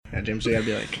Yeah, James, you gotta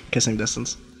be like kissing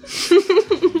distance.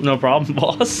 No problem,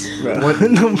 boss. What?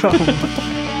 No problem.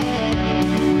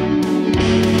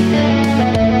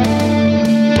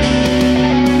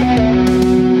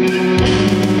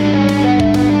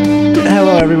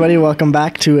 Hello, everybody. Welcome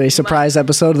back to a surprise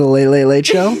episode of the Late Late Late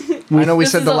Show. I know we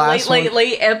said the last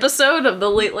late episode of the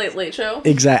Late Late Late Show.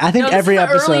 Exactly. I think every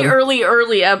episode.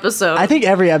 Early episode. I think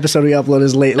every episode we upload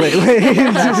is late.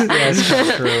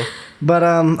 That's true. But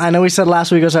I know we said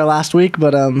last week was our last week,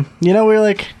 but we were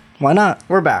like, why not?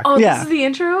 We're back. Oh, yeah. This is the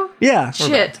intro? Yeah.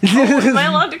 Shit. Oh, am I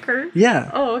allowed to curse?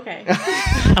 Yeah. Oh, okay.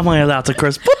 Am I allowed to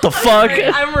curse? What the fuck?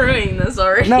 I'm ruining this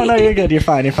already. No, you're good. You're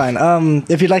fine.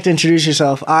 If you'd like to introduce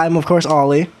yourself, I'm of course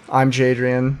Ollie. I'm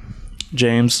Jadrian.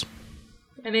 James.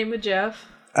 My name is Jeff.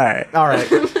 All right.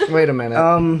 Wait a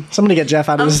minute. Somebody get Jeff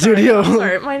out of the studio. I'm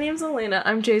sorry. My name's Alena.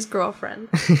 I'm Jay's girlfriend.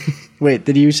 Wait,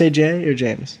 did you say Jay or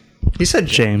James? He said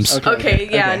James. Okay,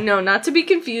 yeah, okay. No, not to be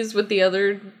confused with the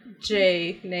other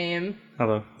J name.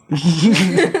 Hello.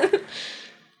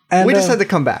 And, we just had to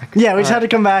come back. Yeah, we just had to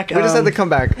come back. We just had to come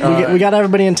back. We got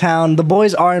everybody in town. The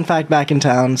boys are in fact back in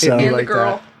town. So and the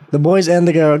girl. The boys and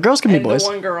the girl. Girls can be and boys. The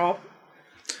one girl.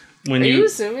 Are you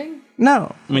assuming?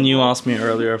 No. When you asked me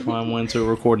earlier if I wanted to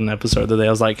record an episode today, I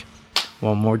was like,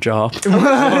 one more job.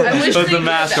 I wish Put the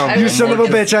mask on. You son of a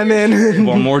bitch, I'm in.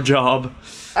 One more job.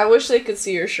 I wish they could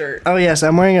see your shirt. Oh yes,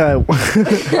 I'm wearing a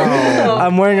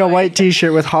I'm wearing a white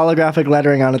t-shirt with holographic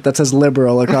lettering on it that says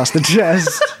liberal across the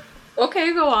chest.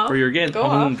 Okay, go off. Or you're getting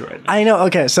owned right now. I know,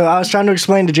 okay, so I was trying to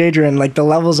explain to Jadrian like the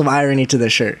levels of irony to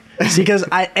this shirt. See, because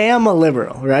I am a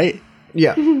liberal, right?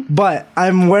 Yeah. But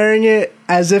I'm wearing it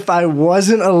as if I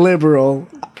wasn't a liberal,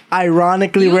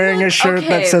 ironically wearing a shirt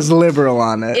that says liberal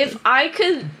on it. If I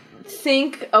could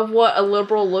think of what a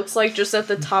liberal looks like just at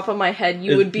the top of my head,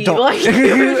 you would be like,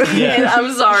 yeah.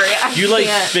 I'm sorry. You like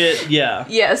fit, yeah.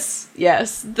 Yes.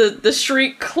 The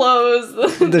street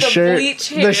clothes, the shirt, bleach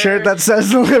hair. the shirt that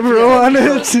says liberal on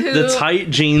it. The tight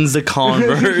jeans, the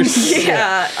Converse.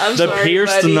 Yeah, I'm sorry, the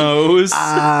pierced buddy. nose.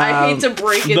 I hate to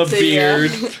break it the to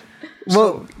beard. you.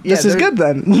 Well, this is good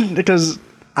then, because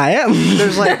I am.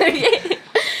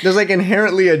 There's like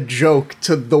inherently a joke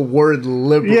to the word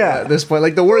liberal at this point.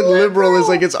 Like the word liberal is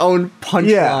like its own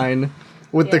punchline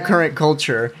with the current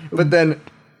culture. But then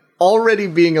already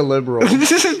being a liberal,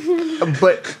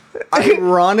 but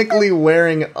ironically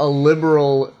wearing a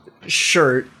liberal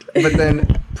shirt, but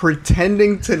then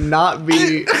pretending to not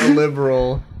be a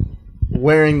liberal,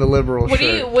 wearing the liberal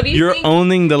shirt. What do you You're think?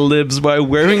 owning the libs by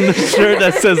wearing the shirt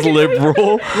that says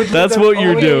liberal. That's what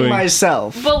you're doing.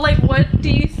 Myself. But like, what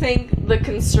do you think the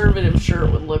conservative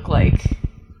shirt would look like?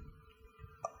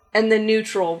 And the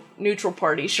neutral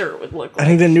party shirt would look like? I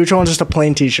think the neutral one's just a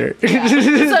plain t-shirt. Yeah.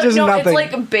 Just no, nothing.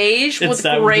 it's like beige with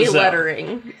gray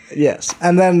lettering. Yes.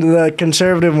 And then the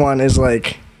conservative one is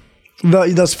like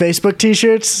those Facebook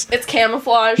t-shirts. It's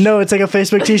camouflage. No, it's like a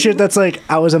Facebook t-shirt that's like,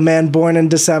 I was a man born in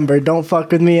December, don't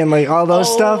fuck with me, and like all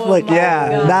those stuff. Like, yeah,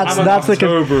 God. that's like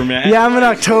October man. Yeah, I'm an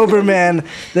October man.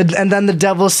 And then the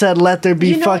devil said, let there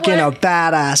be fucking a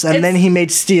badass. And then he made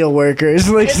steel workers.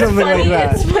 Like something like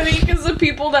that. It's funny because the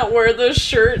people that wear those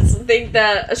shirts think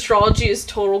that astrology is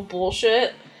total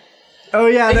bullshit. Oh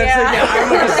yeah, that's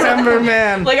I'm a December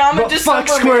man. Like I'm a December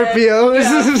fuck Scorpios.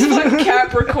 Yeah,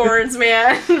 fuck Capricorns,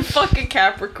 man. Fuck a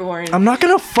Capricorn. I'm not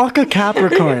gonna fuck a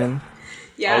Capricorn.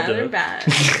 Yeah, they're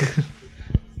bad.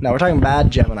 No, we're talking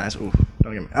bad Geminis. Ooh,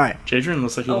 don't get me. All right. Jadrian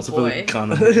looks like he wants to put a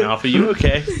gun in his mouth. Are you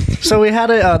okay? So we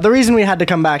had the reason we had to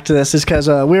come back to this is because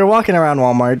we were walking around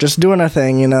Walmart, just doing our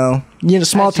thing,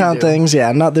 small town things.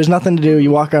 Yeah, there's nothing to do.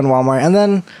 You walk around Walmart, and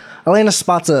then Alena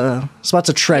spots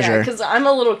a treasure. Yeah, because I'm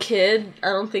a little kid. I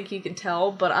don't think you can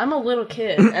tell, but I'm a little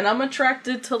kid, and I'm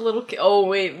attracted to little kids. Oh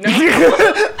wait, no,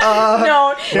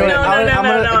 no.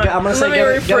 I'm gonna say let me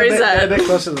rephrase that. Get a bit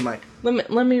closer to the mic.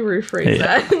 Let me rephrase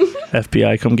that.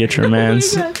 FBI, come get your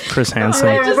man's Chris Hansen.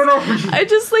 I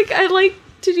like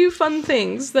to do fun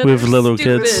things that with little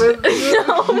stupid. kids.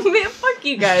 No, man, fuck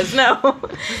you guys. No,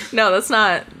 that's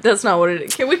not what it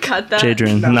is. Can we cut that?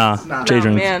 Jadrian,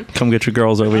 Jadrian, come get your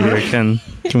girls over here. Can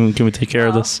we take care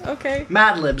of this? Okay.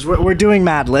 Mad Libs. We're doing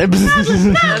Mad Libs.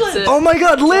 Oh my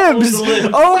god, Libs!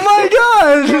 Oh my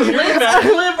god! Oh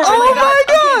my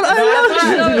god! I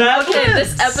love you. Okay,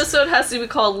 this episode has to be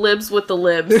called Libs with the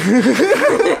Libs.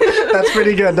 That's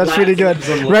pretty good.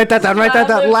 Write that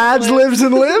down. Lads, Libs,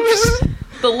 and Libs.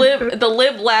 The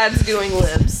lib lads doing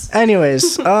libs.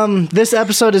 Anyways, this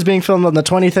episode is being filmed on the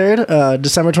 23rd,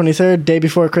 December 23rd, day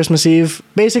before Christmas Eve.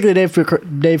 Basically, day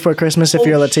before Christmas if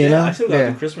you're Latino. I still got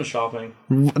some Christmas shopping.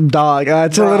 Dog,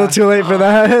 it's a little too late for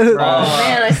that.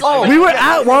 Man, we were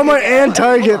at Walmart and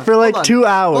Target for like 2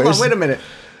 hours. Hold on, wait a minute.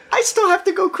 I still have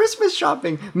to go Christmas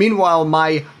shopping. Meanwhile,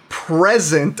 my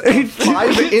present of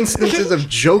 5 instances of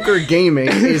Joker gaming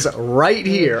is right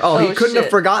here. Oh, he couldn't have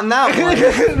forgotten that one.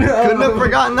 Couldn't have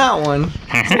forgotten that one.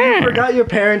 You forgot your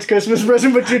parents' Christmas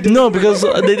present, but you didn't. No, because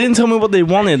they didn't tell me what they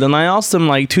wanted, and I asked them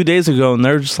like 2 days ago, and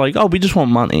they're just like, "Oh, we just want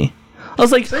money." I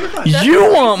was like,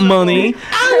 "You want money?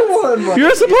 I want money.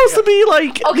 You're supposed to be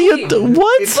like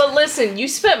what?" But listen, you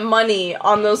spent money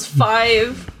on those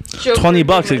 5 Joker $20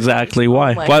 gamers. exactly.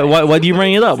 Why? Oh my Why do you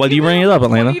bring it up? Why do you bring it up,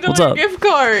 Alena? $20 What's up? gift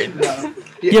card.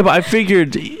 Yeah, but I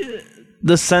figured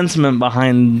the sentiment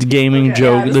behind gaming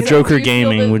the Joker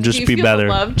gaming would just be better.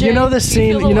 You know the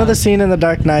scene. You know the scene in The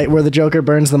Dark Knight where the Joker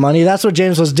burns the money. That's what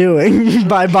James was doing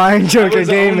by buying Joker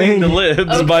gaming. The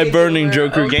libs by burning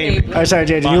Joker gaming. Oh, sorry,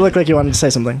 JJ. You look like you wanted to say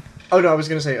something. Oh no, I was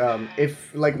gonna say,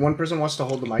 if like one person wants to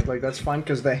hold the mic, like that's fine,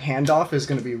 because the handoff is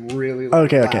gonna be really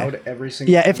loud every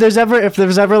single. Yeah, if there's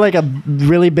ever like a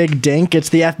really big dink, it's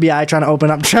the FBI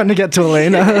trying to get to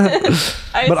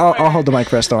Alena. But I'll hold the mic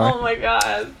first, don't worry. Oh my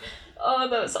god. Oh,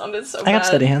 that sounded so bad. I got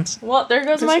steady hands. Well, there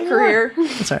goes my career.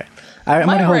 That's alright. I'm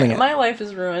already holding it. My life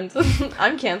is ruined.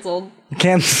 I'm canceled.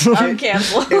 Cancel. I'm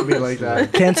canceled. It'd be like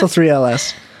that. Cancel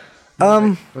 3LS.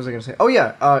 What was I gonna say? Oh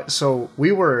yeah. So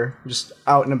we were just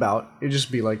out and about. It'd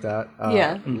just be like that.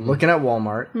 Looking at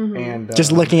Walmart and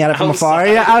Just looking at it from afar.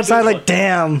 Yeah, outside, like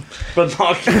damn. But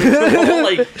like,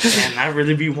 can I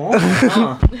really be one?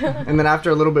 And then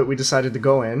after a little bit, we decided to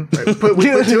go in. Right? We put 2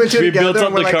 and 2 We together. built up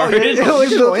And we're the like, cart.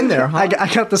 let's go in there. Huh? I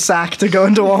got the sack to go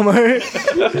into Walmart.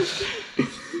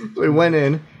 We went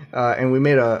in and we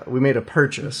made a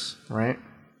purchase, right?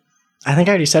 I think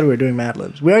I already said we were doing Mad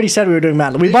Libs. We already said we were doing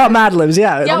Mad Libs. We bought Mad Libs,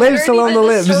 yeah. Yeah, Libs still own the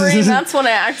Libs. That's when I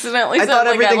accidentally I said thought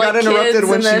everything got interrupted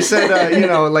when she kids,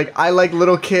 said, like, I like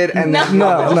little kid, and then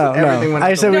No. everything went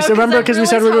I said to remember because we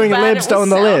said we were doing Libs to own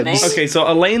the Libs. Okay, so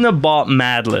Alena bought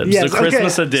Mad Libs, Yes, the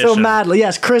Christmas edition. So Mad Libs,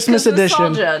 yes, Christmas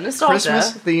edition. Nostalgia.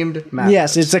 Christmas themed Mad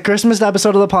Yes, it's a Christmas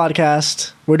episode of the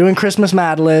podcast. We're doing Christmas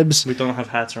Mad Libs. We don't have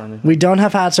hats or anything. We don't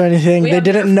have hats or anything. We They have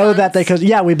didn't Nerf know guns. that they could.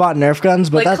 Yeah, we bought Nerf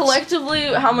guns, but Like that's. collectively,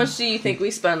 how much do you think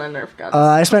we spent on Nerf guns?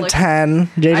 I spent 10.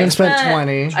 Jaden spent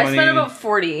 20. I spent about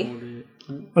 40.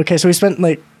 Okay, so we spent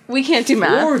like We can't do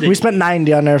math. we spent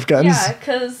 90 on Nerf guns. Yeah,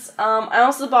 because I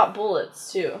also bought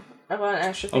bullets too. I bought an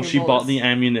extra thing Oh, of she bullets. bought the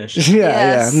ammunition.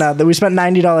 Yes. No, we spent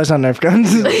 $90 on Nerf guns.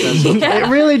 It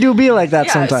really do be like that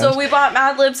Yeah, sometimes. so we bought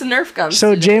Mad Libs and Nerf guns.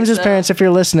 So today, James's parents, if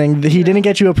you're listening, he didn't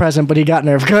get you a present, but he got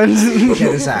Nerf guns.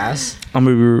 Get his ass. I'm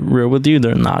gonna be real with you.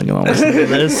 They're not gonna listen to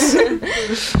this.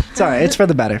 It's alright. It's for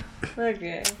the better.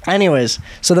 Okay. Anyways,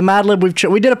 so the Mad Lib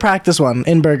we did a practice one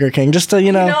in Burger King just to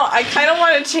No, I kind of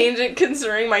want to change it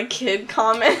considering my kid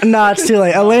comment. No, it's too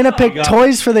late. Elena picked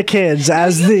toys for the kids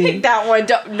as Pick the. that one.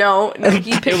 No,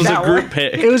 he picked It was that a group one.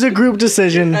 pick. It was a group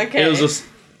decision. Okay. It was just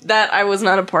that I was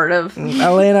not a part of.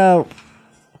 Elena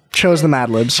chose the Mad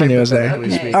Libs. She knew it was there.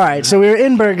 Okay. All right, so we were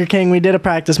in Burger King. We did a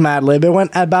practice Mad Lib. It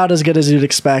went about as good as you'd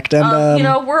expect. And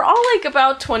We're all like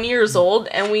about 20 years old,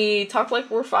 and we talk like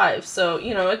we're 5. So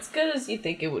it's good as you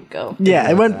think it would go. yeah,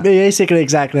 it went basically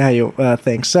exactly how you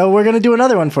think. So we're gonna do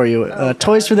another one for you.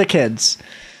 Toys for the kids.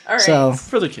 All right. So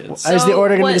for the kids. is the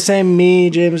order gonna be the same? Me,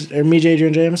 James, or me,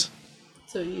 Adrian, James?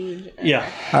 So you. Yeah.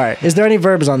 All right. Is there any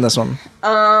verbs on this one?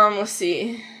 Let's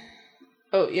see.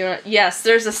 Oh, yes.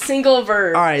 There's a single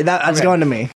verb. All right, that's going to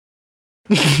me.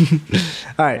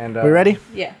 All right, And, we ready?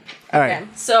 Yeah. All right.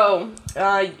 So,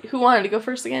 who wanted to go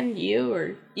first again? You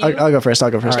or you? I'll go first. All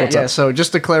right, What's yeah, up? so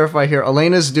just to clarify here,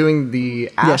 Elena's doing the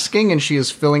asking, and she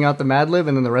is filling out the Mad Lib,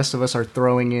 and then the rest of us are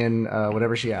throwing in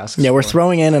whatever she asks. Yeah, we're for.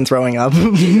 throwing in and throwing up.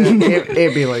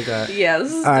 It'd be like that.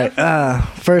 Yes. All right.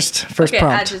 First Okay,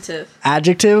 prompt. adjective.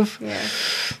 Adjective. Yeah.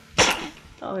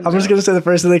 Oh, I'm just gonna say the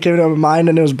first thing that came to my mind,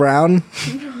 and it was brown.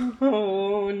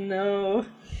 Oh, no.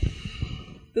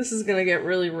 This is gonna get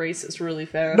really racist really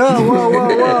fast. No,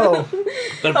 whoa.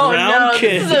 The Oh brown no,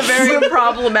 kid. this is a very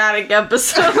problematic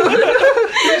episode.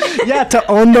 Yeah, to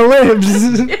own the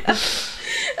libs.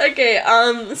 Okay,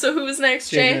 so who was next,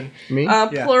 Jay? Me?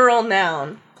 Plural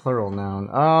noun. Plural noun.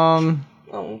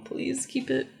 Oh, please keep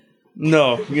it.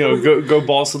 No, go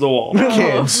balls to the wall.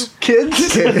 Kids.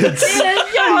 Kids.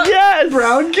 Yes.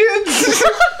 Brown kids.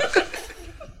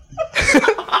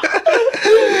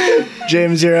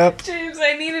 James, you're up. James,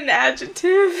 I need an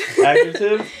adjective.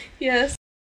 Adjective. Yes.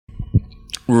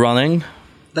 Running.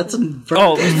 That's a verb.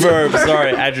 Oh, verb.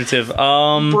 Sorry, adjective.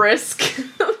 Brisk.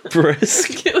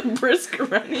 Brisk. Brisk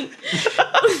running.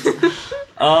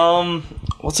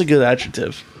 What's a good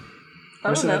adjective?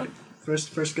 I don't know.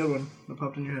 First good one that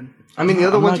popped in your head. I mean, the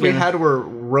other I'm ones not we gonna- had were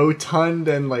rotund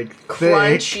and like thick.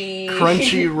 Crunchy.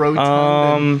 Crunchy,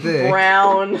 rotund, and thick.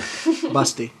 Brown.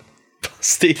 Busty.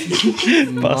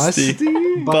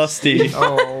 Busty.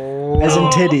 Oh. As in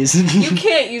titties. You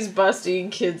can't use busty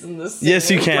and kids in this. Yes,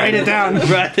 you can. Write it down.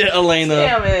 Write it, Elena.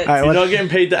 Damn it. All right, You're not getting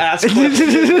paid to ask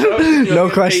questions. No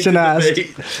question asked.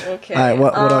 Okay. All right,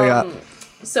 what do I got?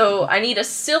 So I need a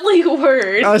silly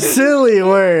word. A silly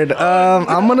word.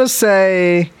 I'm gonna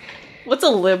say What's a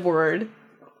lib word?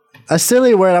 a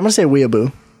silly word. I'm gonna say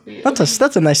weeaboo.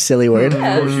 That's a nice silly word. Of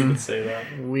course you could say that.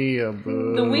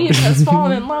 Weeaboo. The weeb has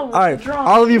fallen in love with All the right, drum.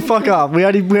 all of you fuck off. We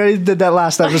already did that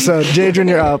last episode. Jadrian,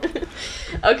 you're up.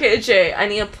 Okay, Jay, I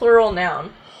need a plural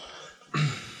noun.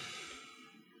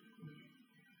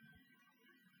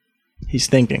 He's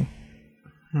thinking.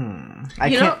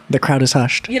 The crowd is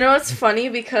hushed. You know it's funny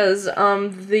because oh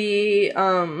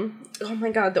my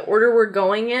god, the order we're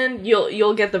going in,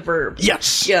 you'll get the verb.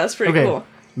 Yes. Yeah, that's pretty Okay. cool.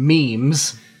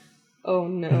 Memes. Oh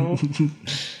no.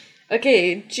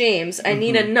 Okay, James, I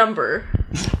need a number.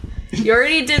 You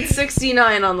already did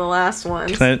 69 on the last one.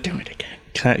 Can I do it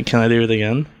again? Can I do it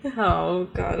again? Oh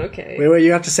god, okay. Wait,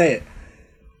 you have to say it.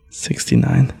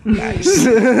 69. Nice.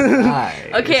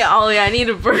 Okay, Ollie, I need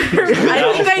a verb.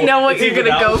 I think I know what you're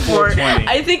gonna go for.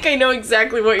 I think I know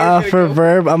exactly what you're gonna For go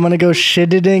verb, I'm gonna go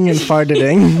shitting and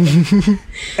farting.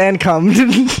 And cummed.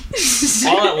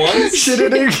 All at once?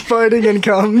 Shitting, farting, and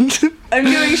cummed. I'm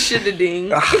doing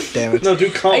shitting. Ah, damn it. No, do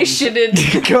cum. I shitted.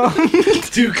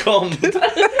 Cummed. Do cum.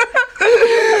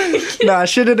 Nah,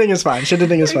 shitting is fine.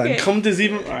 Shitting is Okay. fine. Cum is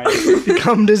even... Alright.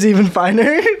 Cummed is even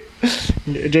finer.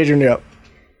 Jadrian, you're up.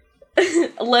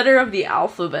 A letter of the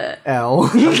alphabet. L.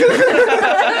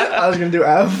 I was gonna do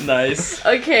F. Nice.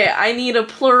 Okay, I need a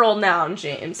plural noun,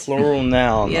 James. Plural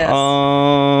noun. Yes.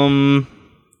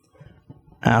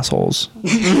 Assholes.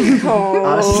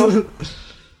 Oh.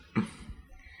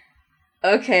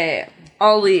 Okay,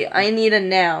 Ollie, I need a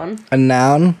noun. A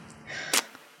noun.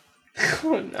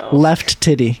 Oh no. Left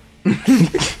titty.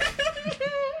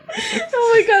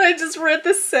 Oh my god, I just read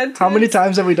this sentence. How many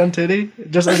times have we done titty?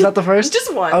 Is that the first?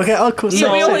 Just once. Okay. Oh, cool.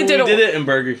 So we only did it in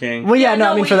Burger King. Well, yeah.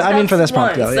 No, I mean for this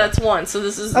once. podcast. Yeah. That's one. So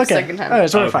this is the Okay. second time. All right,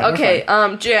 so we're fine. we're Okay,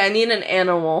 fine. Jay, I need an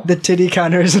animal. The titty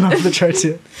counter isn't off the charts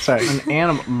yet. Sorry. An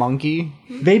animal. Monkey.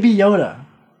 Baby Yoda.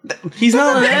 He's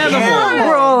not an animal.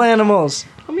 We're all animals.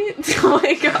 I mean, oh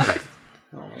my god.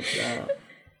 Oh my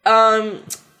god.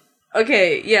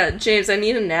 Okay, yeah, James, I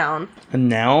need a noun. A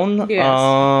noun? Yes.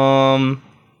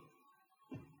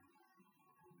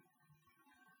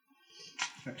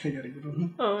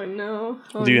 Oh no.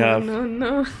 Oh, Do you no, have-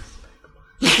 No.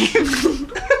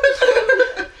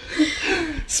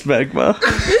 Smegma.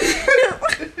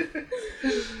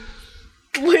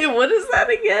 Wait, what is that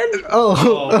again?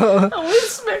 Oh.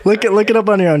 What's Smegma? Look it up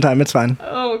on your own time. It's fine.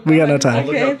 Oh, God. We got no time.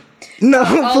 Okay. No,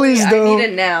 Ollie, please I don't. need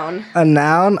a noun. A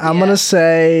noun. I'm Yeah. gonna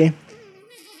say.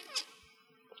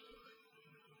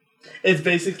 It's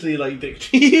basically like dick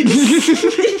cheese.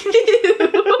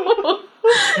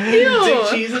 Dick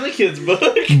cheese in the kids' book.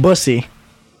 Bussy.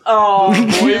 Oh,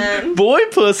 man. Boy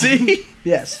pussy.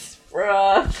 Yes.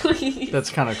 Bruh, please. That's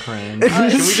kind of cringe. Can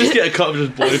we just get a cup of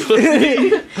just boy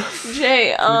pussy?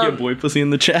 Jay, Get boy pussy in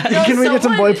the chat. Can we get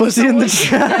some boy pussy in the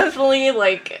someone chat? Definitely,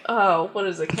 like, oh, what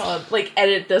is it called? Like,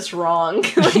 edit this wrong.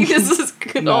 Like, this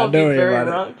could all be don't worry very about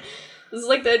it. wrong. This is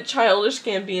like that Childish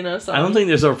Gambino song. I don't think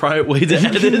there's a right way to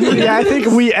edit it. Yeah, I think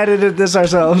we edited this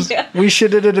ourselves. Yeah. We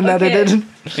shitted it and Okay. edited.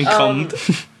 And cummed.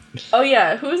 Oh,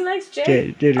 yeah. Who's next,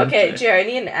 Jay? Jay. Okay, Jay, I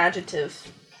need an adjective.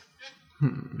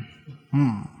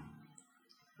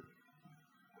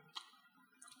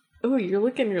 Oh, you're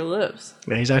licking your lips.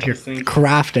 Yeah, he's out here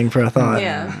crafting for a thought.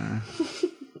 Yeah.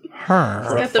 Her.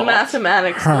 Got the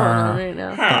mathematics going on right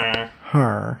now.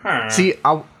 Her. See,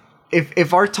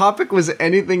 if our topic was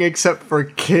anything except for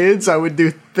kids, I would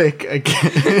do thick again.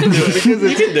 Because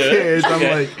it's can do it. kids,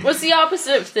 Okay. I'm like What's the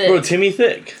opposite of thick? Bro, Timmy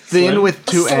Thick. thin Slim. with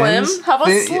two Slim? ends. How about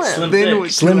thin, slim? Thin Slim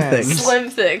with Slim two thick. ends. Slim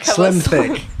thick. How Slim about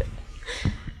thick.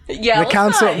 Yeah, The let's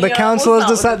council. not- The yeah, council let's has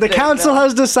not decided. with The thick, council though.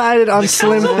 has decided on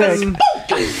slim council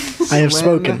thick. I have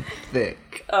spoken.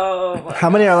 Thick. Oh. my How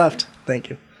many are left? Thank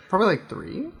you. Probably like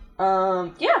 3.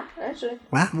 Yeah, actually.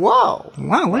 Wow. Whoa.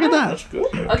 Wow. Look at that.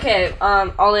 Good. Okay,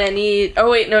 Ollie, I need... Oh,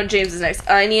 wait, no, James is next.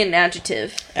 I need an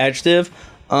adjective. Adjective.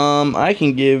 I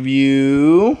can give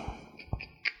you.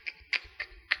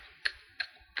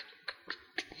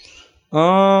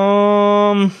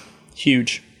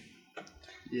 Huge.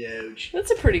 Huge.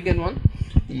 That's a pretty good one.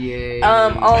 Yay.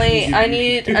 Ollie, I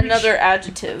need another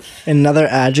adjective. Another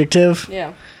adjective.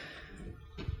 Yeah.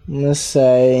 Let's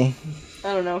say.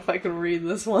 I don't know if I can read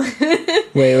this one.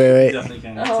 Wait. Definitely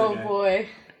can. Oh, boy.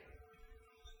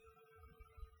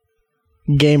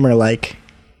 Gamer like.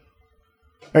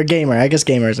 Or gamer. I guess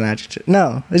gamer is an adjective.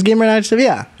 No, is gamer an adjective?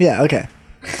 Yeah. Yeah. Okay.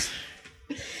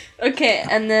 Okay,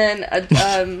 and then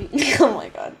oh my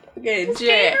god. Okay,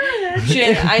 Jay,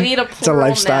 I need a plural It's a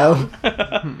lifestyle.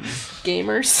 noun.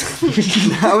 Gamers.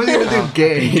 I was gonna do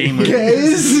gay.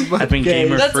 Gays. I've been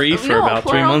gamer free for about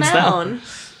 3 months now.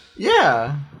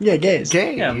 Yeah. Yeah, gays.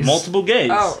 Gays. Yeah, multiple gays.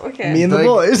 Oh, okay. Me and the Like-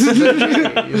 boys.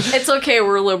 It's okay,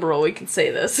 we're liberal. We can say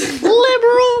this.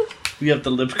 Liberal. We have the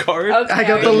lib card. Okay, I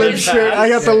got are the you lib guys shirt. I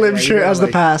got the lib shirt as the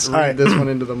pass. All Read right. this one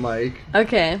into the mic.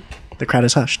 Okay. The crowd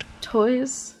is hushed.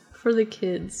 Toys for the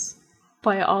Kids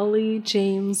by Ollie,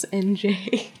 James, and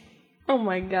Jay. Oh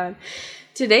my god.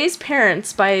 Today's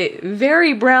parents buy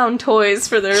very brown toys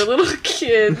for their little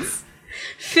kids.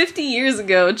 50 years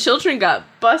ago, children got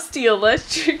busty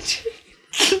electric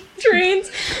trains,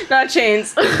 not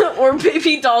chains, or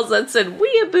baby dolls that said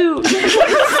weeaboo.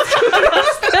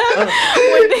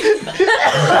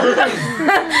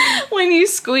 when you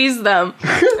squeeze them.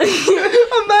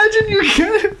 Imagine you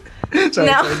get. Sorry,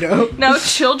 Now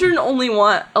children only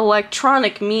want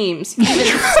electronic memes.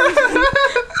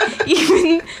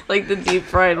 Even like the deep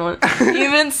fried one.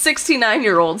 Even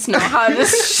 69-year-olds know how to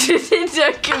shit into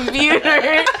a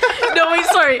computer. No, wait,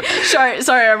 sorry,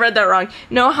 I read that wrong.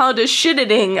 Know how to shit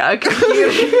it a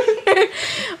computer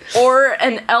or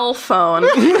an L phone.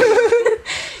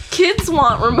 Kids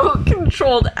want remote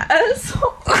controlled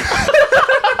asshole.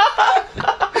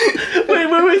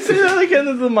 Wait, say that again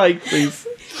to the mic, please.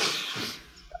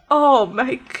 Oh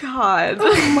my god.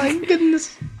 Oh my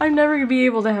goodness. I'm never gonna be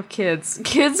able to have kids.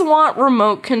 Kids want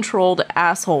remote controlled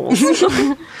assholes.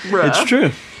 Bruh. It's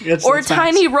true. Or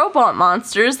tiny robot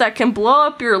monsters that can blow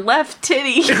up your left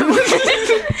titty.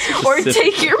 Or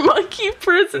take your monkey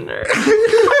prisoner.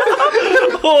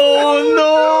 Oh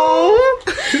no!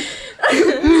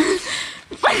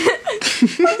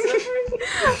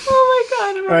 Oh my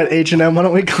god. All right, H&M, why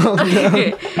don't we calm down?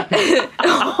 Okay.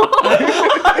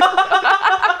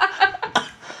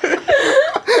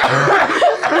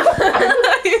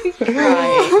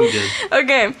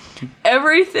 Okay,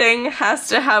 everything has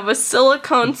to have a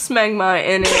silicone smegma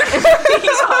in it.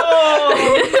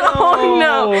 Oh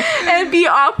no! And be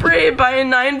operated by a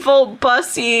 9-volt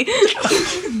bussy.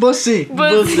 Bussy.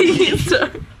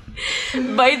 Sorry.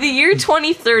 By the year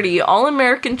 2030, all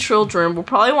American children will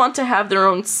probably want to have their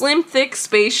own slim, thick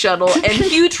space shuttle and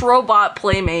huge robot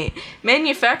playmate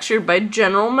manufactured by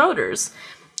General Motors.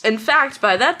 In fact,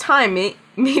 by that time,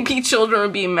 maybe children will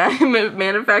be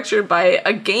manufactured by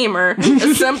a gamer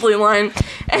assembly line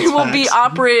and will be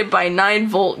operated by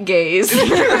 9-volt gays.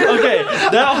 Okay,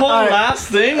 that whole last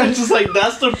thing, it's just like,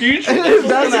 that's the future.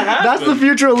 That's the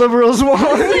future liberals want.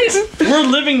 We're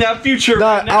living that future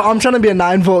right now. I'm trying to be a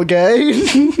 9-volt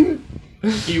gay.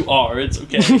 You are, it's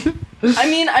okay. I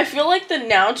mean, I feel like the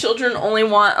now children only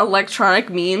want electronic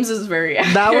memes is very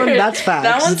accurate. That's facts.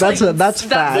 That one's That's that's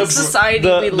facts. the society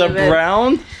we The live in.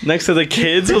 brown next to the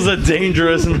kids was a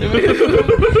dangerous move.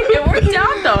 It worked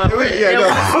out though. Yeah, It no.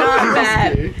 was not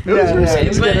bad. It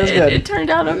was But good. it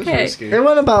turned out okay. It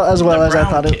went about as well as I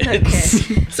thought it would.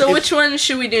 Okay. So which one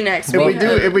should we do next?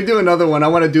 If we do another one, I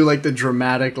want to do like the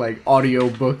dramatic like audio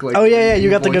book. Like Oh yeah, you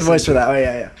got the good voice voices. for that. Oh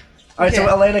yeah. All right, so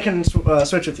Okay. Alena can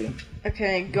switch with you.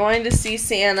 Okay, going to see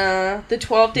Santa, the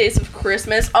 12 Days of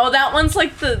Christmas. Oh, that one's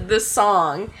like the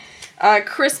song.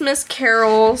 Christmas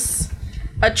carols,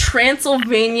 a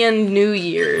Transylvanian New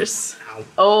Year's.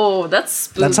 Oh, that's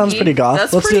spooky. That sounds pretty goth.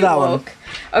 That's Let's do pretty that one. woke.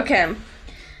 Okay.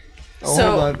 Oh,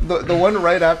 So- hold on. The one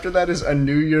right after that is a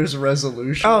New Year's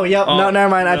resolution. Oh yep. No,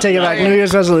 never mind. I take it back. Okay. New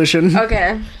Year's resolution.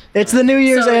 Okay. It's the New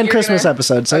Year's So and you're Christmas gonna-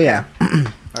 episode. So yeah. All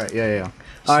right, yeah.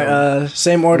 All right.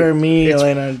 Same order. Me, it's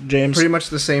Alena, James. Pretty much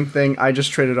the same thing. I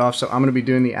just traded off, so I'm going to be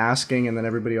doing the asking, and then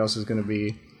everybody else is going to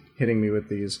be hitting me with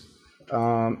these.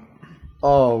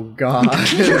 Oh god.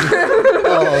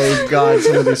 Oh god,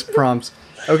 some of these prompts.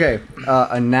 Okay,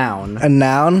 a noun. A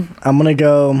noun. I'm gonna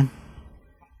go.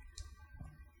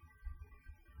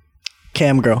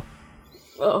 Cam girl.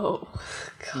 Oh,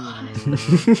 God.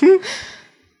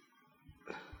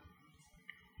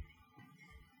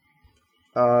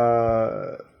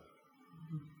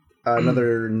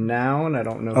 Another noun. I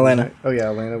don't know. Alena. Oh yeah,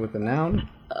 Alena with the noun.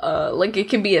 Like it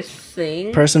can be a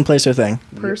thing. Person, place, or thing.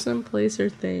 Person, place, or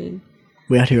thing.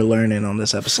 We out here learning on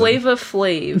this episode. Flava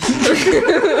Flav.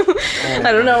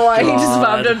 I don't know why he just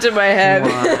popped up to my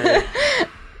head.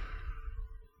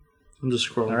 I'm just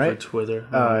scrolling Alright. for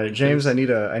Twitter. James, I need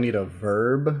a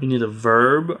verb. You need a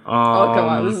verb. Oh, come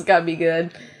on. This has got to be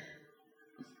good.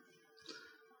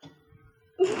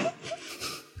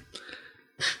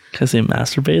 Because they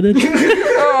masturbated?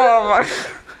 Oh, my.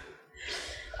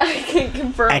 I can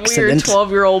confirm Excellent. we are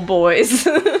 12-year-old boys.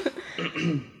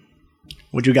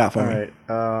 What you got for All me? right.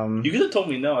 You could have told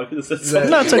me no. I could have said something.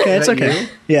 No, it's okay. It's Is that okay. you?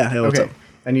 Yeah. Hey, what's Okay. up?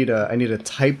 I need a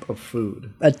type of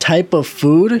food. A type of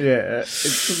food? Yeah, it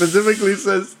specifically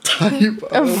says type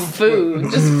of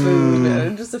Food. Just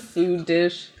food. Just a food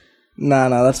dish. No,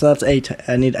 that's I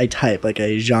need a type, like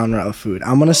a genre of food.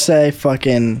 I'm gonna say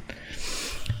fucking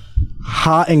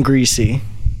hot and greasy.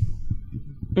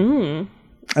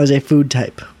 As a food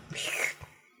type. Hot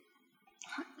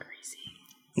and greasy.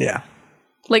 Yeah.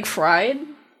 Like fried?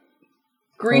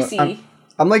 Greasy.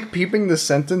 I'm like peeping the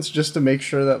sentence just to make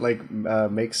sure that like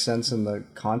makes sense in the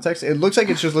context. It looks like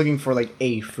it's just looking for like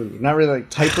a food, not really like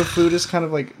type of food is kind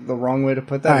of like the wrong way to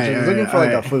put that. It's looking for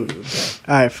like a food.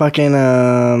 All right, fucking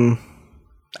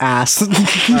ass. All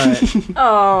right.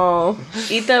 Oh,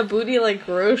 eat that booty like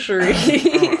grocery.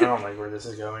 I don't like where this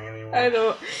is going anymore. I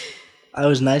don't. I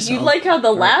was nice. You like how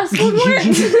the last one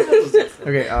went?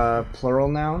 Okay. Plural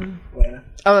noun.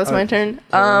 Oh, that's my turn.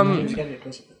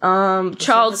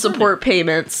 Child support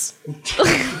payments.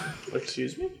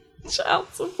 Excuse me? Child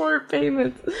support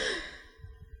payments.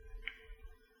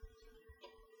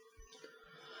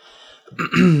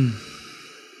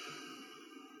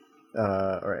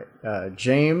 All right.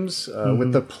 James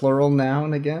with the plural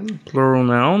noun again. Plural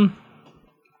noun?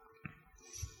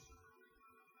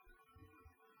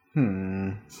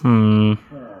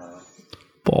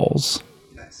 Balls.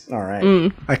 All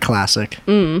right. A classic.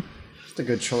 It's a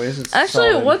good choice. It's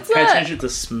Actually, solid. what's Can I that? change it to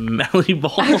smelly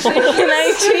balls? Can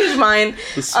I change mine?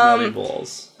 The smelly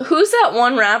balls. Who's that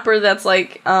one rapper that's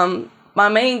like, my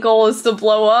main goal is to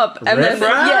blow up, and Riff then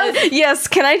Raff? yes.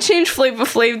 Can I change Flavor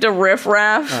Flav to Riff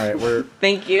Raff? All right. We're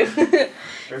Thank you.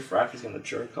 Riff Raff is gonna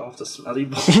jerk off the smelly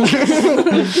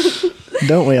balls.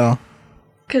 Don't we all?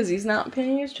 Because he's not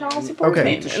paying his child support okay.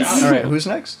 payments. All right. Who's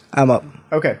next? I'm up.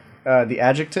 Okay. The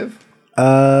adjective.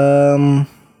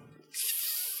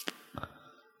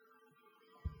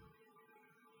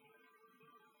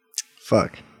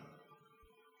 Fuck.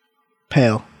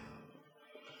 Pale.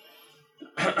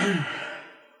 All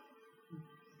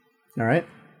right.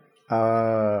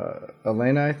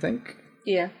 Alena, I think.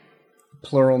 Yeah.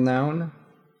 Plural noun.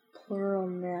 Plural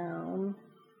noun.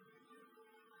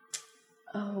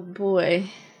 Oh boy.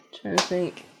 Trying to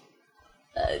think.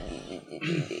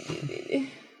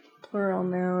 Plural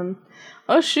noun.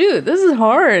 Oh shoot, this is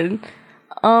hard.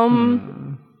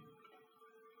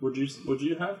 Would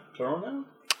you have plural noun?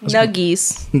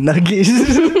 Nuggies.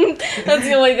 Nuggies. That's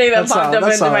the only thing that That's popped all- up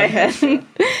that's into all my right. head.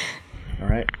 All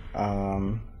right.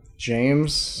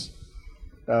 James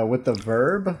with the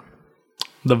verb.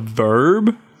 The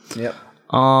verb? Yep.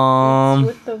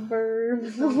 With the verb.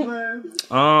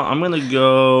 I'm gonna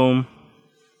go.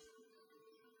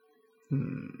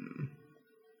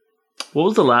 What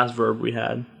was the last verb we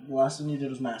had? The last one you did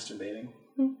was masturbating.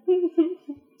 I'm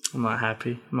not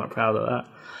happy. I'm not proud of that.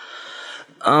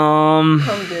 Come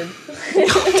good.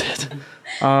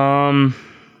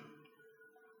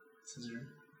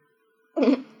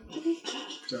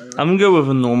 I'm gonna go with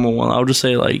a normal one. I'll just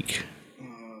say like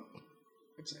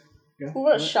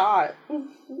What shot?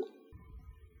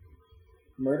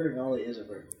 Murdering Ollie is a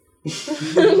verb.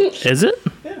 is it?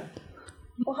 Yeah.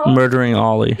 Murdering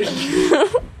Ollie.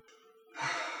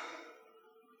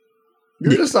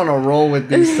 You're just on a roll with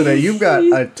these today. You've got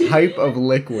a type of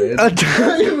liquid. A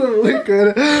type of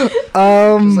liquid. It's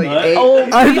like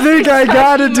eight. I think I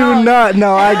gotta do nut.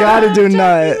 No, I gotta do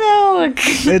nut. Milk.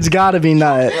 It's gotta be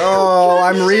nut. Oh,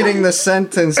 I'm reading the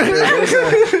sentence.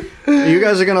 You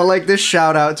guys are gonna like this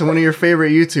shout out to one of your favorite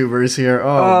YouTubers here.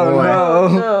 Oh, boy.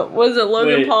 No. Was it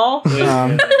Logan Paul?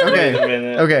 Okay.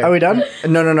 Okay. Are we done?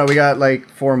 No. We got like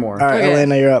 4 more. All right, Okay.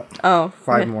 Elena, you're up. Oh.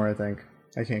 5 more, I think.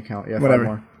 I can't count. Yeah, Whatever.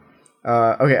 5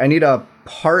 more. Okay, I need a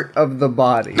part of the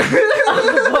body.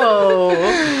 Oh.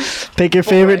 Pick your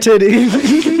favorite titty.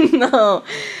 No.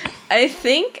 I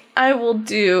think I will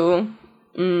do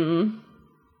the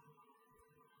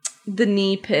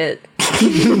knee pit.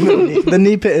 The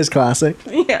knee pit is classic.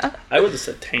 Yeah. I would have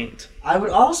said taint. I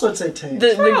would also say taint.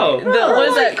 The what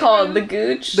is that called? The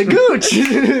gooch? The gooch.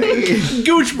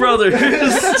 Gooch Brothers.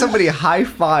 Somebody high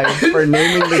five for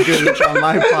naming the gooch on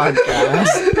my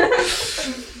podcast.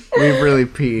 We've really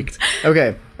peaked.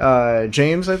 Okay,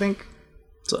 James, I think.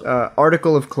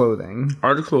 Article of clothing.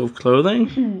 Article of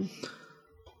clothing?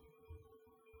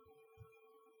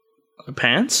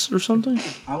 Pants or something?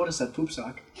 I would have said poop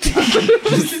sock.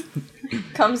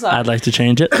 Comes up. I'd like to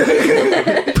change it.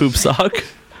 Poop sock.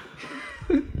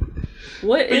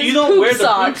 What is you don't poop wear the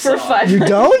sock poop for sock. 5 You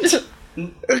don't? No!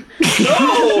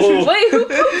 Wait, who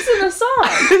poops in a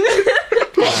sock?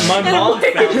 My mom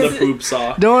found the poop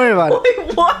sock. Don't worry about it.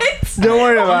 Wait, what? Don't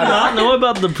worry about it. Not know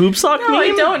about the poop sock No, meme? I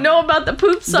don't know about the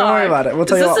poop sock. Don't worry about it. We'll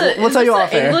tell you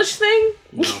off air. English thing?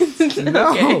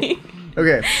 No. Okay.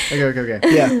 Okay.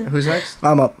 Yeah, Who's next?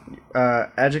 I'm up.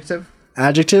 Adjective?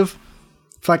 Adjective?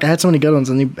 Fuck, I had so many good ones,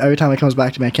 and every time it comes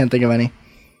back to me, I can't think of any.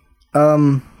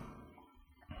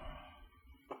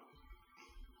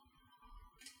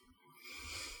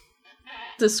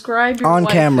 Describe your On waifu.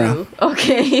 camera.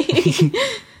 Okay.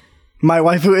 My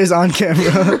waifu is on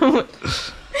camera.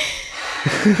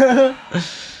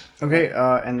 Okay,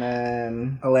 and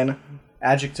then Alena.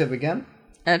 adjective again?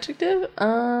 Adjective?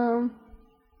 Or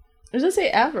does it say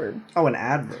adverb? Oh, an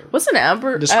adverb. What's an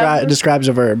adverb? Describes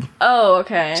a verb. Oh,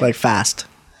 okay. It's like fast.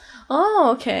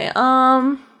 Oh, okay.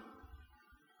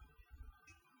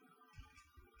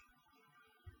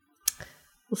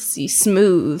 Let's see.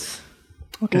 Smooth.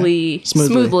 Okay.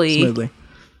 Smoothly.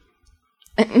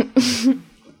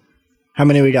 How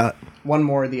many we got? One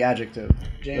more, the adjective.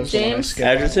 James?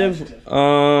 Adjective?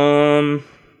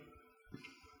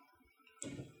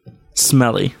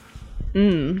 Smelly.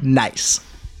 Nice.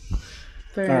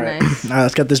 Very All right. nice. All right,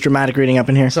 let's get this dramatic reading up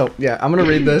in here. So, yeah, I'm going to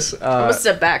read this. I'm gonna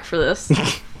step back for this.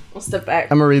 We'll step back.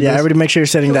 I'm going to read Yeah, this. everybody make sure you're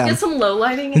sitting Can we down. get some low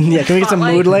lighting? In Yeah, can we get some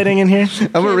mood lighting in here? I'm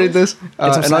going to read this. some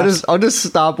And I'll just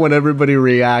stop when everybody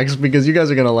reacts because you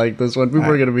guys are going to like this one. People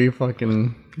are going to be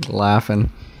fucking laughing.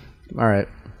 All right.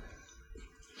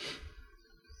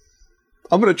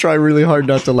 I'm going to try really hard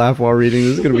not to laugh while reading.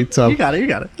 This is going to be tough. You got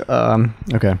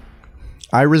it. Okay.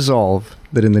 I resolve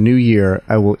that in the new year,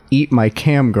 I will eat my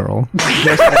cam girl.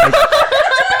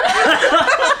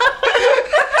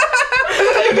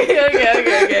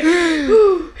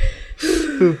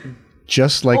 Okay.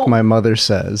 Just like my mother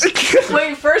says.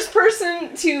 Wait, first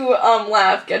person to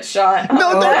laugh gets shot.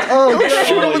 Don't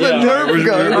shoot him with a Nerf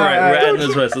gun. All right, we're adding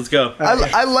this list. Let's go.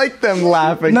 I like them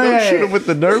laughing. No, Don't yeah, shoot yeah. him with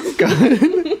the Nerf gun.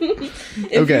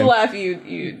 If Okay. you laugh, you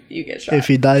get shot. If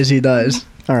he dies, he dies.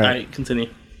 All All right. right, continue.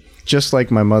 Just like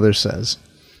my mother says.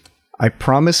 I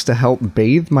promise to help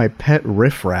bathe my pet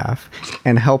riffraff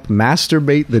and help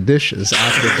masturbate the dishes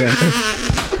after dinner.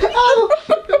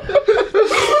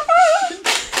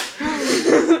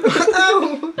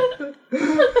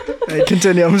 Hey,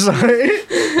 continue. I'm sorry.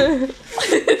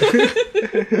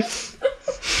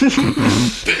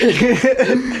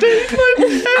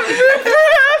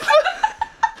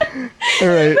 All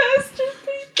right.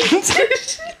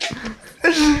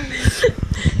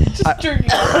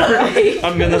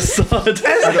 I'm gonna sud.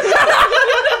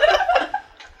 I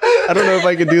don't know if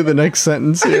I can do the next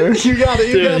sentence here. You got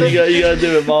it. Dude, you gotta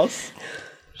do it, boss.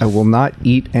 I will not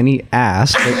eat any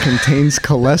ass that contains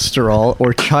cholesterol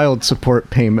or child support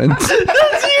payments. I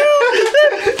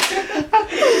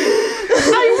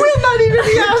will not eat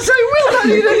any ass. I will not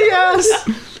eat any ass.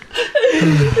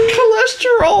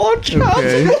 Cholesterol, child.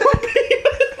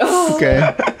 Okay.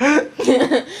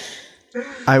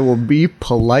 I will be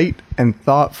polite and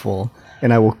thoughtful,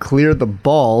 and I will clear the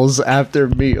balls after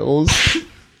meals.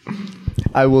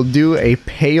 I will do a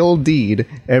pale deed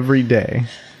every day.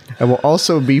 I will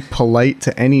also be polite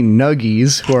to any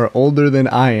nuggies who are older than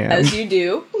I am. As you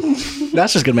do.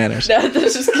 That's just good manners. That's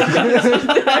just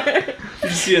You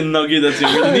see a nugget that's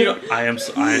younger than you? I am.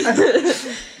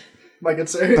 My good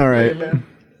sir. All right.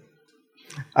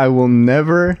 I will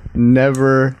never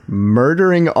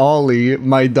murdering Ollie,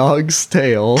 my dog's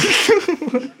tail,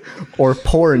 or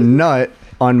pour nut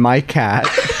on my cat.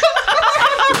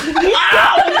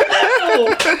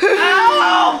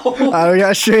 We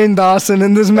got Shane Dawson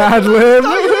in this Mad Lib.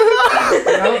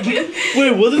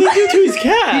 Wait, what did he do to his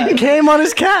cat? He came on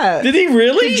his cat. Did he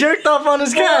really? He jerked off on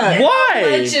his cat. Why?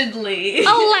 Allegedly.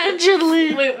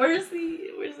 Wait, where's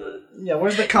the Yeah,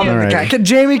 where's the coming Alright. cat?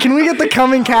 Jamie, can we get the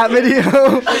coming cat video?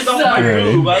 It's on my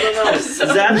boob. I don't know. Is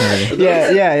that?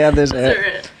 yeah. There's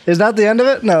Is that the end of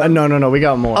it? No. No, we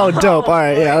got more. Oh, dope. All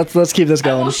right, yeah. Let's keep this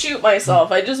I will going. shoot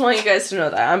myself. I just want you guys to know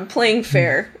that I'm playing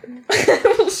fair.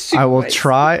 I will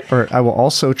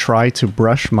also try to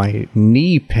brush my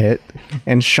knee pit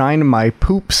and shine my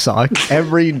poop sock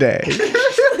every day.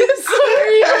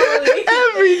 Sorry, Emily.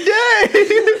 Every day.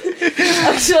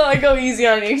 Actually, I go easy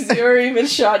on you because you were even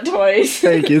shot twice.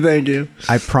 Thank you.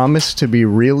 I promise to be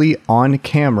really on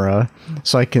camera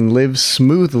so I can live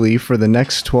smoothly for the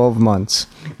next 12 months.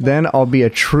 Then I'll be a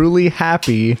truly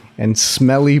happy and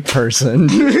smelly person.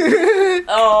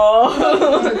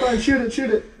 Oh. Shoot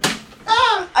it.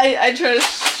 I try to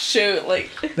shoot, like,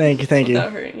 Thank you.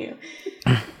 without hurting you.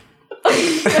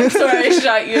 I'm sorry, I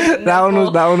shot you. In the That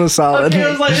nipple. one was solid. Okay. It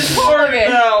was like it's hard Okay.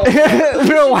 now.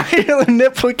 Bro, why the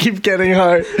nipple keep getting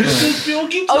hard?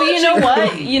 Oh,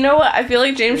 you know what? I feel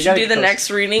like James should gotta do the get next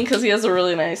reading because he has a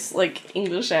really nice, like,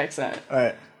 English accent. All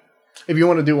right. If you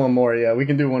want to do one more, yeah, we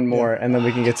can do one more, and then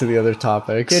we can get to the other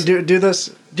topics. Yeah, do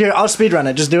this. Here, I'll speed run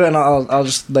it. Just do it, and I'll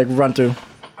just like run through.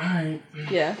 Alright.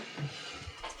 Yeah.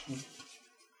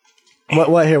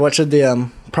 What here? What should the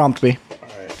prompt be?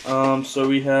 Alright. So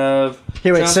we have.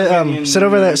 Here, wait. Sit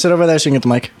over there. Sit over there so you can get the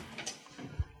mic.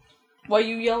 Why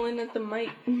you yelling at the mic?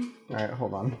 Alright,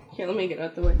 hold on. Here, let me get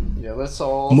out the way. Yeah, let's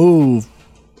all Move,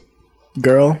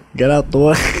 girl. Get out the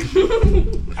way.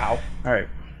 Ow. Alright.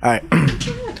 All right.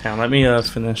 Now let me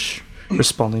finish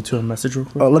responding to a message real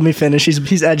quick. Oh, let me finish.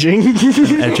 He's edging. I'm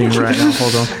edging right now.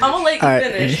 Hold on. I'm gonna let you All right.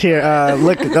 finish. Here,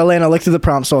 look, Alena. Look through the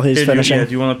prompts while he's finishing.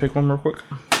 Do you want to pick one real quick?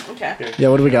 Okay. Yeah.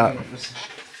 What do we got?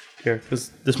 Here, because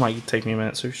this might take me a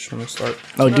minute, so you just want to start.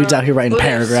 Oh, dude's out here writing Okay,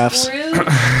 paragraphs.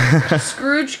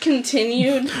 Scrooge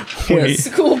continued. Wait.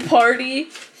 School party.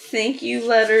 Thank you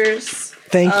letters.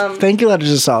 Thank you. Letters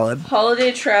is solid.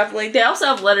 Holiday traveling. They also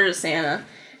have letter to Santa.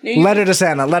 Letter to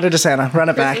Santa. Letter to Santa. Run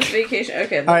it back. Christmas vacation.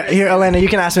 Okay. All right. Here, Alena. You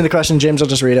can ask me the question. James will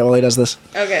just read it while he does this.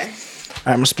 Okay. All right.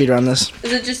 I'm gonna speed run this.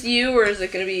 Is it just you, or is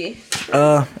it gonna be?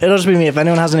 It'll just be me. If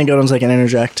anyone has any good ones, they can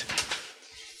interject.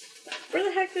 Where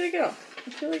the heck did it go? I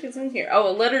feel like it's in here. Oh,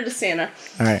 a letter to Santa.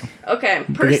 All right. Okay.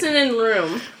 Person in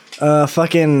room.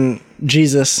 Fucking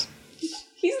Jesus.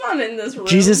 He's not in this room.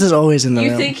 Jesus is always in the You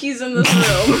room. think he's in this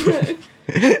room?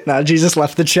 Nah, Jesus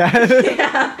left the chat.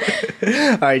 Yeah.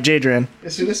 All right, Jadrian.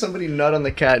 As soon as somebody nut on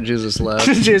the cat, Jesus left.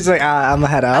 Jesus like, I'm gonna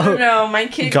head I don't out. know. My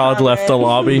kid. God left the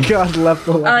lobby. God left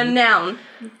the Noun.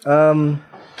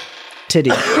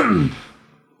 titty.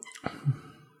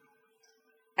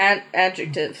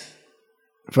 Adjective.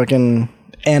 Fucking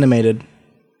animated.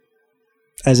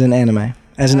 As in anime.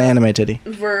 As an anime titty.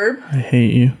 Verb. I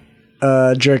hate you.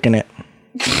 Jerking it.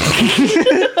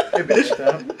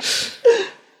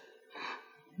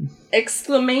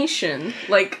 Exclamation.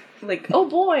 Like oh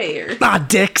boy. Or Ah,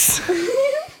 dicks.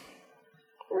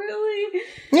 really?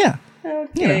 Yeah.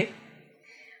 Okay.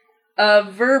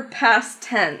 Verb past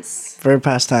tense. Verb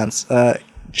past tense.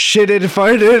 Shitted,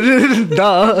 farted,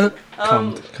 duh.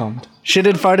 Cummed.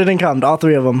 Shitted, farted, and cummed. All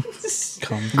three of them.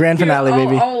 Grand finale,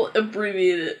 baby. I'll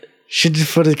abbreviate it. Shitted,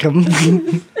 farted, cummed.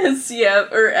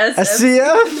 SCF or SF.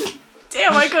 SCF?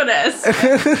 Damn, I go to S.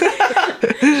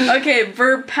 Okay,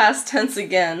 verb past tense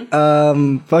again.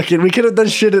 Fucking, we could have done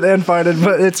shitted and farted,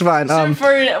 but it's fine.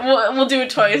 We'll do it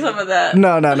twice. Some of that.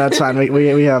 No, it's fine.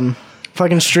 We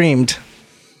fucking streamed.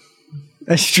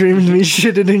 I streamed me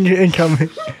shitted and coming.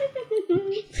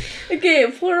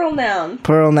 Okay, plural noun.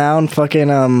 Plural noun, fucking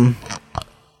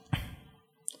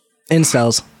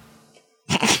incels.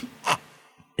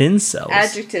 Incels.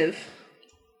 Adjective.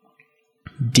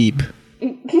 Deep.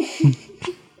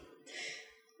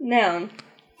 Noun.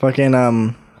 Fucking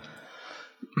I'm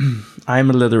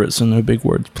illiterate, so no big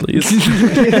words, please.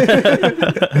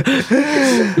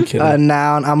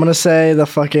 noun. I'm gonna say the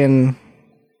fucking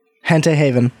Hentai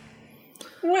Haven.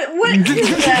 What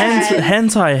is that?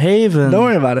 Hentai Haven. Don't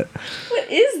worry about it. What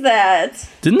is that?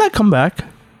 Didn't that come back?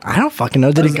 I don't fucking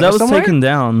know. Did it go That was somewhere? taken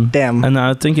down. Damn. And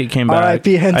I think it came back.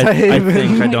 R.I.P. Hentai I Haven.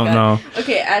 think. I Oh don't my know. God.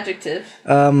 Okay, adjective.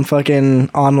 Fucking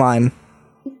online.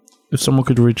 If someone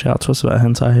could reach out to us about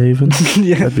Hentai Haven,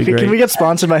 Yeah. that'd be great. Can we get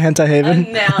sponsored by Hentai A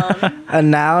Haven? noun. A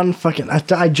noun. Fucking.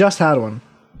 I just had one.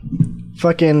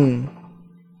 Fucking.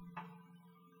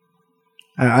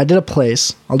 I did a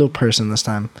place. I'll do a person this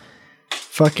time.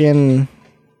 Fucking.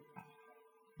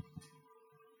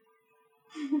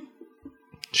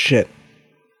 Shit.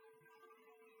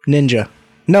 Ninja.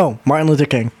 No, Martin Luther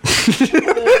King.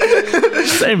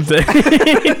 Same thing.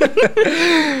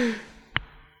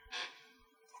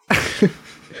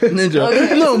 Ninja.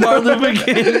 Okay. No, Martin Luther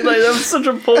King. Like, that's such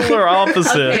a polar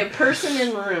opposite. Okay, person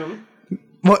in room.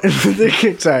 Martin Luther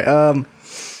King. Sorry.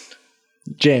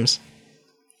 James.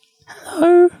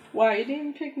 Wow, you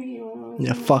didn't pick me.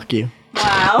 Yeah, fuck you.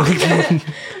 Wow. You gonna let him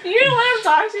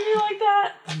talk to me like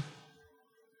that?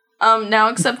 Now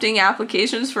accepting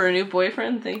applications for a new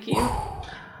boyfriend. Thank you.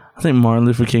 I think Martin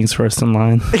Luther King's first in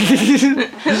line. All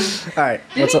right.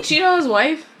 Did he cheat on his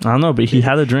wife? I don't know, but he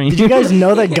had a dream. Did you guys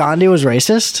know that Gandhi was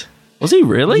racist? Was he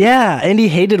really? Yeah, and he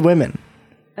hated women.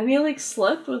 And he like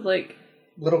slept with like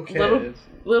Little kids.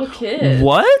 little kids.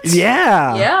 What?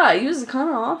 Yeah. Yeah, he was kind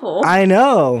of awful. I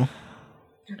know.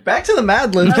 Back to the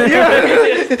Mad Libs.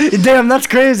 Damn, that's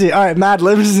crazy. All right, Mad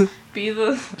Libs. Be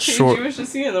the Short. Jewishest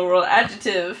thing in the world.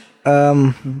 Adjective.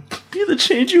 Be the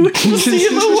change you wish to see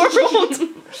in the world.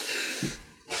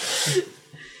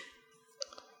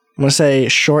 I'm gonna say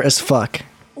short as fuck.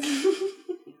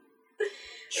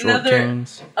 Short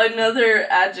kings. Another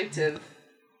adjective.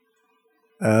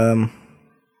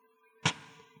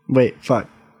 Wait, fuck.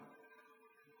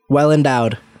 Well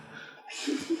endowed.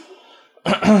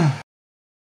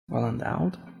 Well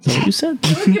endowed? Is that what you said?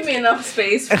 Don't give me enough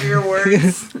space for your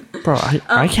words. Bro,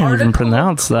 I can't even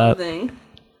pronounce that.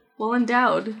 Well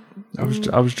endowed. I was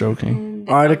joking.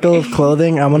 Article of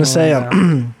clothing. I'm gonna say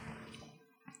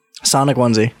Sonic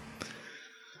onesie.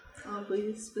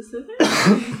 Oddly specific.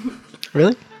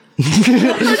 Really?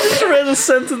 I just read a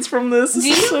sentence from this. Do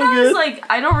you guys like?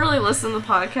 I don't really listen to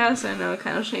podcasts. I know,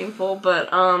 kind of shameful, but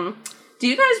do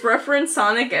you guys reference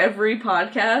Sonic every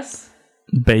podcast?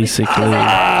 Basically. Because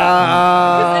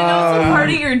I know it's a part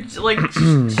of your like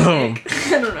shtick.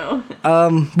 I don't know.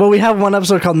 Well, we have one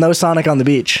episode called No Sonic on the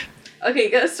Beach. Okay,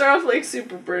 you gotta start off like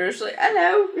super British, like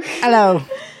hello. Hello.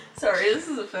 Sorry, this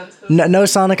is offensive. No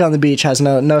Sonic on the Beach has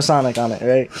no Sonic on it,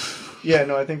 right? Yeah,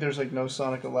 no, I think there's like no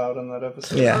Sonic allowed on that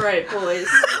episode. Yeah. All right, boys.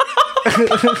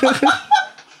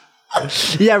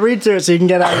 Yeah, read through it so you can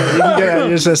get out of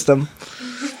your system.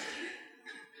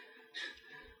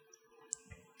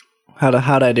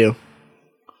 How'd I do?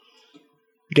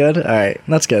 Good? Alright,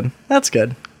 that's good. That's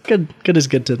good. Good is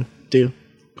good to do.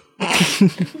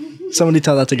 Somebody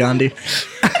tell that to Gandhi.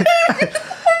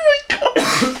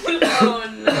 Oh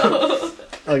no.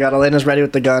 Oh god, Elena's ready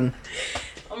with the gun.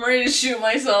 I'm ready to shoot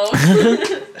myself.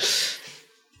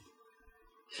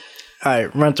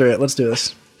 Alright, run through it. Let's do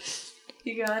this.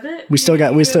 You got it?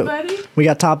 We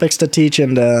got topics to teach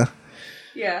and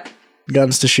Yeah.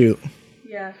 guns to shoot.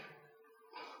 Yeah.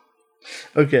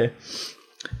 Okay.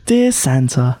 Dear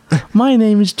Santa, my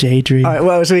name is Jadri. Alright,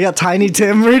 well, so we got Tiny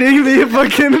Tim reading the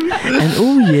fucking... And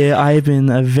all year I have been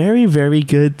a very, very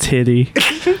good titty.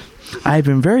 I have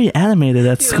been very animated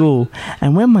at school,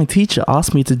 and when my teacher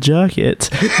asked me to jerk it,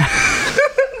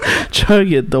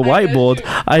 the whiteboard,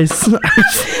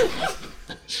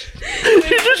 you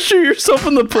just shoot yourself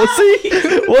in the pussy?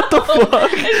 What the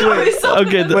fuck?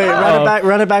 Okay, Wait,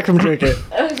 run it back from jerk it.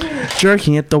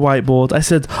 Jerking at the whiteboard, I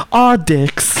said, "Ah,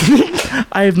 dicks.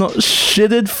 I have not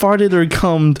shitted, farted, or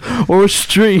cummed, or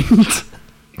streamed.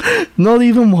 Not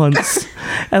even once.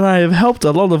 And I have helped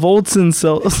a lot of old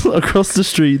incels across the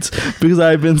streets because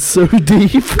I have been so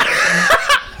deep.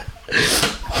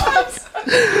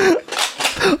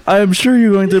 I am sure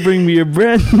you're going to bring me a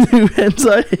brand new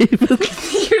hentai haven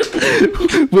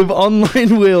with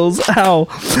online wheels. Ow.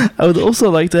 I would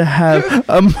also like to have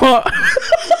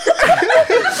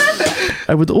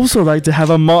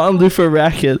a Martin Luther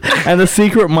racket and a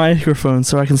secret microphone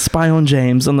so I can spy on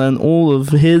James and learn all of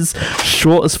his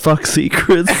short as fuck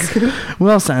secrets.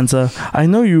 Well, Santa, I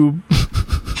know you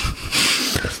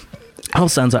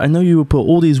will put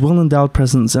all these well-endowed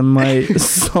presents in my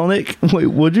Sonic... Wait,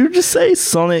 what did you just say?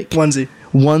 Sonic...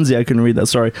 Onesie, I couldn't read that,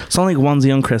 sorry. Sonic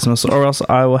onesie on Christmas, or else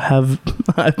I will have...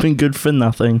 I've been good for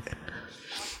nothing.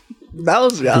 That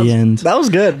was the end. That was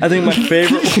good. I think my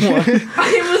favorite one...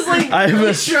 I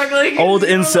was struggling. Old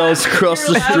incels cross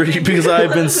the street because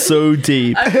I've been so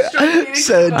deep.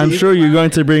 I'm sure you're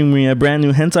going to bring me a brand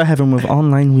new hentai heaven with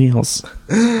online wheels.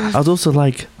 I'd also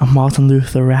like a Martin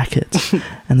Luther racket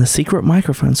and a secret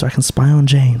microphone so I can spy on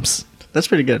James. That's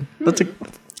pretty good. It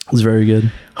was very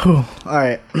good. All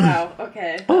right. Wow.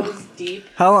 Okay. That was deep.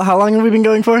 How long have we been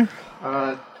going for?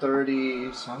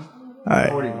 30 some. All right.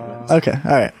 40 minutes. Okay.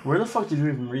 All right. Where the fuck did you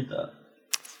even read that?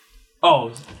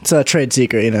 Oh, it's a trade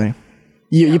secret, you know.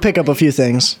 You pick up a few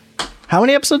things. How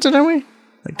many episodes are we?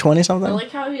 Like 20 something? I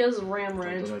like how he has Ram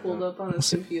Ranch pulled up on his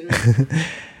computer.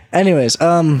 Anyways,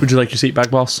 would you like your seat back,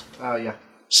 boss? Yeah.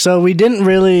 So we didn't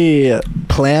really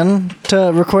plan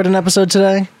to record an episode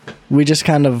today. We just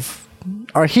kind of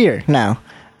are here now.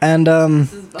 And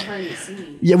this is behind the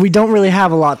scenes. Yeah, we don't really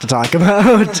have a lot to talk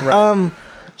about. Right.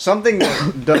 Something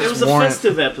that does It was a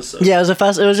festive episode. Yeah, it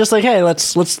was just like, hey,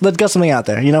 let's get something out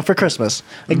there, you know, for Christmas.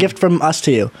 A gift from us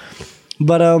to you.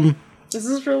 But Is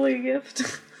this really a gift?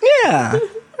 Yeah,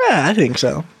 I think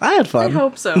so. I had fun. I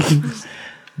hope so.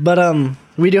 But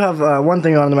we do have one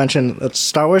thing I wanted to mention. It's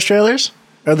Star Wars trailers.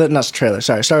 Not trailers,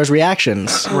 sorry. Star Wars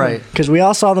reactions. Right. Because we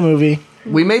all saw the movie.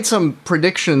 We made some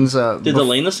predictions. Did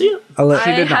Alena see it?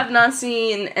 I have not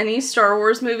seen any Star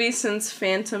Wars movies since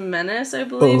Phantom Menace, I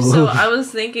believe. So I was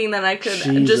thinking that I could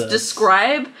just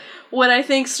describe what I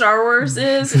think Star Wars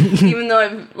is, even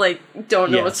though I don't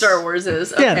know what Star Wars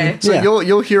is. Okay. Yeah. So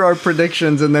you'll hear our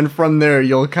predictions, and then from there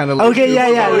you'll kind of okay.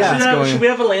 Yeah. Should we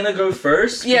have Elena go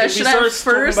first? Yeah. Should I have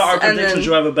first? About our predictions,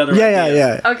 you'll have a better idea.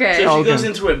 Yeah. Okay. So if she goes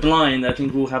into it blind, I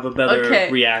think we'll have a better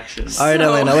reaction. All right,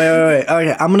 Elena. Wait.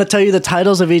 Okay, I'm gonna tell you the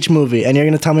titles of each movie, and you're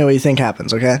gonna tell me what you think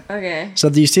happens. Okay. Okay. So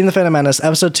you've seen the Phantom Menace.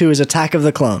 Episode 2 is Attack of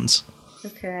the Clones.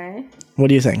 Okay. What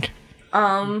do you think?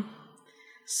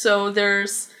 So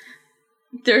there's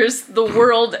the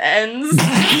world ends.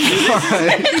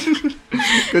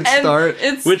 Good And start.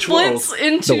 it Which splits world?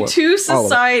 into world. two All of it.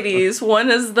 societies. One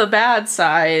is the bad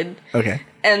side, Okay.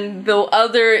 and the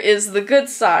other is the good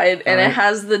side, and it Alright.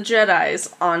 has the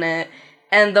Jedis on it.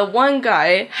 And the one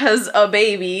guy has a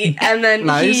baby, and then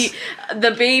Nice.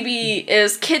 the baby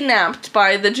is kidnapped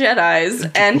by the Jedis,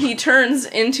 and he turns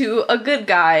into a good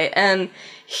guy, and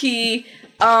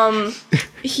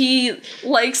he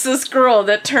likes this girl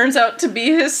that turns out to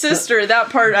be his sister. That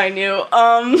part I knew.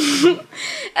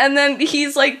 And then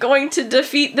he's like going to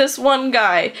defeat this one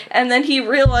guy, and then he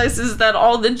realizes that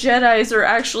all the Jedis are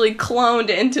actually cloned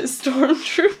into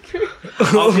stormtroopers.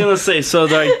 I was gonna say, so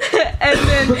like,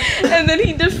 and then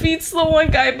he defeats the one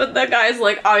guy, but the guy's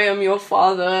like, "I am your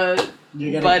father."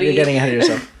 Buddy. You're getting ahead of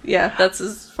yourself. Yeah, that's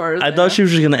as far as I thought she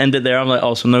was just gonna end it there. I'm like,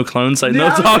 oh, so no clones, like no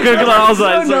Yeah, talking. I was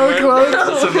like, no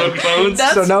clones. so no clones.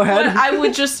 That's So no head? what I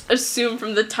would just assume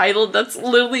from the title. That's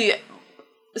literally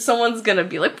someone's gonna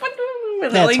be like, "What?" And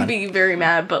they'll That's like fine. be very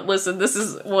mad. But listen, this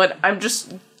is what I'm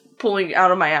just pulling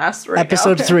out of my ass right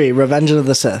Episode now. 3, Revenge of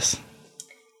the Sith.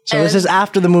 So this And- is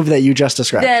after the movie that you just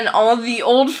described. Then all the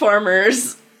old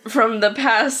farmers from the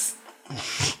past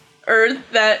Earth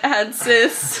that had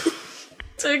Siths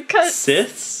to cut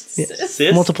Siths? Yeah.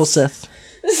 Siths? Multiple Sith.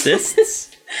 Siths?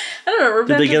 I don't know. Did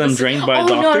they Revenge get of them the drained Sith. by a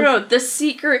doctor? No.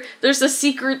 There's a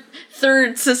secret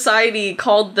third society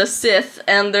called the Sith,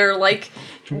 and they're like,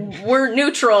 we're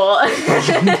neutral.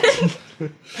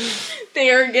 They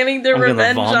are getting their I'm gonna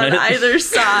revenge on vomit. either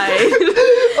side.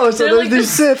 Oh, so They're there's like these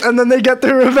Sith, and then they get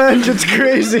their revenge. It's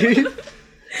crazy.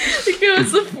 It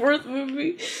was the fourth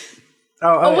movie.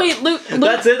 Oh, Oh wait, Luke.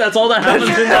 That's it? That's all that happens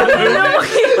in that movie? No,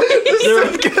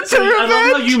 wait. So I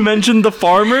love how you mentioned the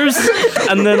farmers,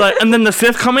 and then the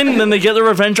Sith come in, and then they get their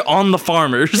revenge on the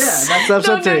farmers. That's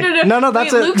episode 3. No,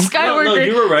 that's Wait, it. Luke Skywalker. No,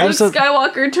 you were right. Luke Episode-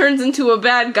 Skywalker turns into a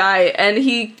bad guy, and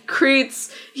he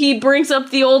brings up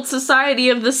the old society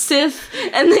of the Sith,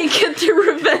 and they get their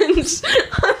revenge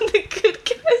on the good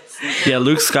guys. Yeah,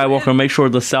 Luke Skywalker, make sure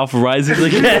the South rises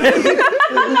again.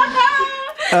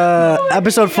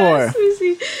 Episode 4,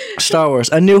 Susie. Star Wars,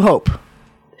 A New Hope.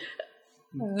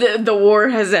 The war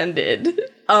has ended.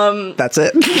 That's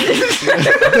it.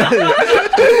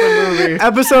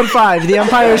 Episode 5, The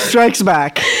Empire Strikes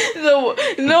Back.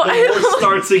 I don't.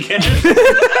 Starts again.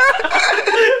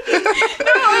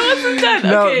 Done.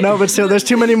 No, Okay. no, but still, there's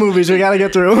too many movies. We gotta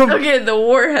get through them. Okay, the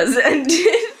war has ended,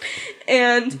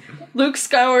 and Luke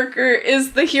Skywalker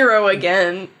is the hero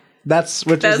again. That's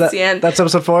That's the end. That's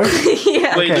episode 4.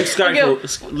 Yeah. Wait, Luke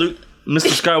Skywalker. Mr.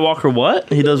 Skywalker,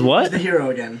 what? He does what?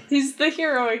 hero again. He's the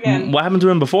hero again. What happened to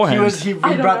him beforehand? He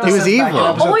don't brought know. the He Sith was back in evil.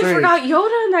 episode Oh, I 3. forgot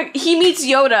Yoda. He meets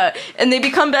Yoda, and they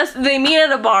become best. They meet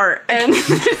at a bar, and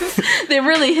they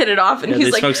really hit it off. And Yeah, he's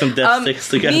they like, smoke some death sticks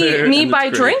together, Me and by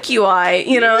it's great. drink you,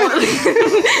 you know."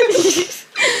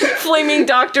 Flaming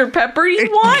Dr. Pepper,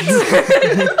 you want?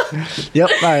 Yep.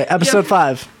 All right. Episode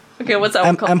 5, Okay, what's that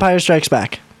one called? Empire Strikes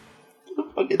Back.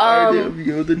 The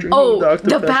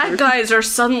bad guys are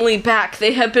suddenly back.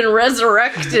 They have been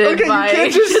resurrected by. you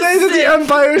can't just say that the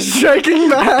Empire is striking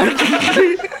back.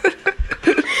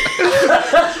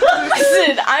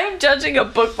 Listen, I'm judging a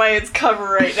book by its cover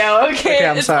right now. Okay, Okay,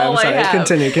 I'm It's sorry. all I have.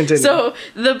 Continue. So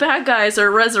the bad guys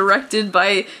are resurrected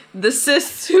by the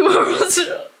Siths, who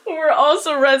were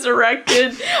also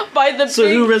resurrected by the So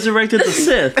big who resurrected the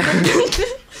Sith?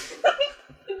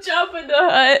 Jabba the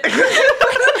Hutt.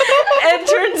 And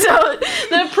turns out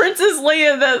that Princess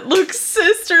Leia, that Luke's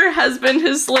sister, has been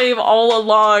his slave all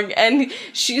along, and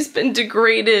she's been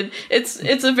degraded. It's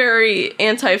a very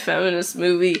anti-feminist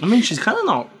movie. I mean, she's kind of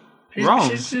not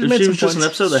wrong. she's If made she some was just an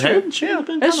points. episode ahead, she would have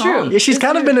been That's kinda true. on. Yeah, she's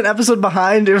kind of been an episode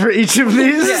behind for each of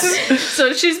these.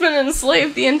 So she's been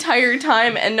enslaved the entire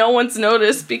time, and no one's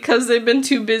noticed because they've been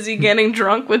too busy getting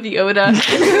drunk with Yoda.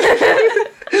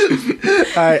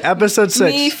 All right. Episode 6.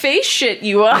 Me face shit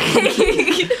you are.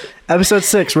 Episode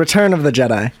 6, Return of the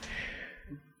Jedi.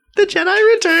 The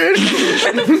Jedi return.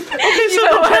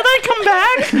 Jedi come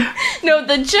back? No,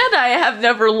 the Jedi have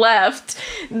never left.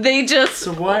 They just.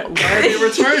 So why are they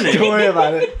returning? Don't worry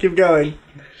about it. Keep going.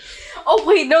 Oh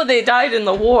wait, no, they died in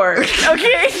the war.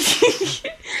 Okay.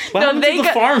 What No, happened they to the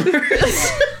got- farmers?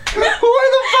 Who are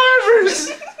the farmers?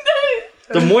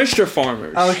 The moisture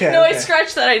farmers. Okay. No, I okay.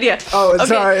 scratched that idea. Oh,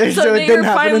 sorry. So So it they didn't are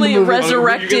happen in the finally movie.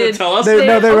 resurrected. Oh, you're gonna tell us? They retconned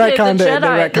the it. They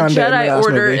Jedi, retconned it in the Jedi last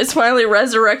Order movie. is finally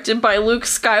resurrected by Luke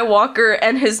Skywalker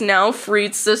and his now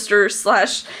freed sister /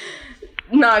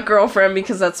 not girlfriend,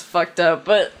 because that's fucked up,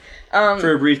 but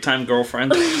For a brief time,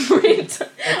 girlfriend.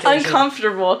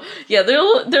 uncomfortable. Yeah,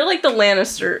 they're like the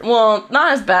Lannister. Well,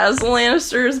 not as bad as the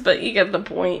Lannisters, but you get the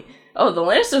point. Oh, the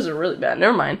Lannisters are really bad.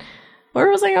 Never mind. Where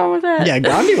was I going with that? Yeah,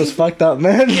 Gandhi was fucked up,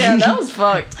 man. Yeah, that was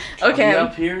fucked. Okay.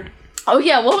 Up here. Oh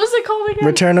yeah, what was it called again?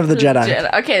 Return of the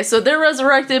Jedi. Okay, so they're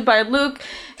resurrected by Luke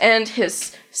and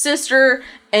his sister,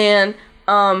 and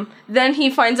then he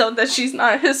finds out that she's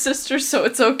not his sister, so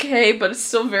it's okay, but it's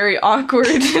still very awkward.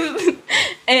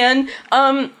 And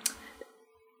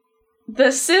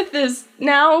the Sith is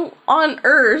now on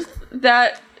Earth,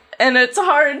 and it's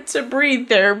hard to breathe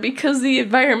there because the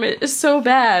environment is so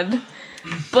bad.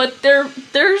 But they're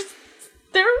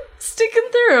sticking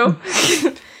through.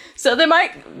 So they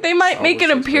might make an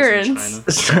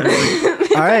appearance. All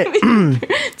right.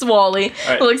 It's Wall-E.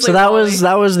 Right. It looks So like that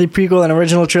Wall-E. was the prequel and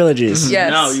original trilogies.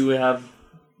 Yes. Now you have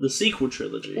the sequel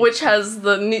trilogy. Which has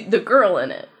the girl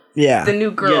in it. Yeah. The new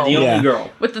girl. Yeah, the only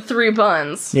girl. With the 3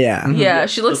 buns. Yeah. Yeah,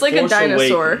 she looks The like a Force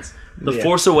dinosaur. Awakens. The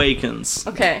Force Awakens.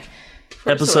 Okay.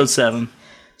 Episode 7.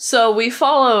 So we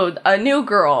followed a new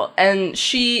girl, and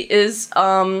she is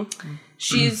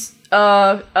she's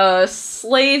a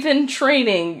slave in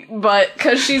training, but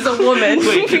because she's a woman.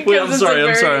 Wait,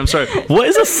 I'm sorry. What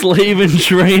is a slave in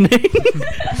training?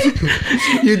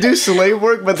 You do slave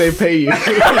work, but they pay you.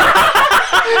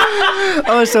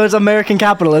 Oh, so it's American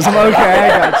capitalism. Okay,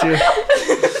 I got you.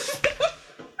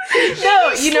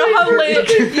 No, you know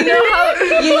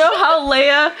how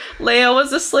Leia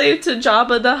was a slave to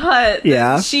Jabba the Hutt.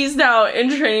 Yeah. She's now in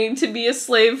training to be a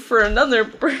slave for another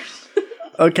person.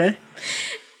 Okay.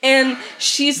 And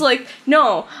she's like,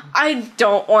 no, I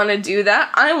don't want to do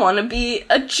that. I want to be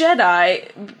a Jedi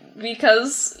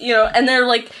because, and they're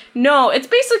like, no, it's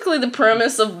basically the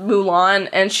premise of Mulan,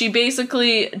 and she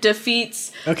basically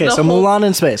defeats Okay, so Mulan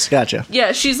in space. Gotcha.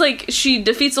 Yeah, she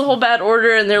defeats the whole bad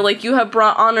order, and they're like, you have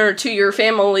brought honor to your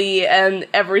family, and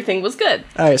everything was good.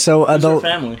 All right, so Her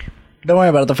family. don't worry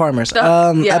about it. The farmers.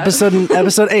 Yeah.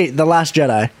 Episode 8, The Last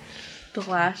Jedi. The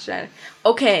Last Jedi.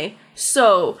 Okay,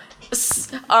 so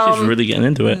She's really getting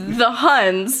into it. the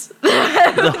Huns.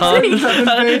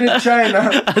 Invaded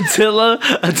China. Attila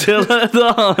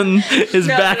the Hun is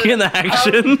back in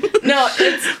action. No,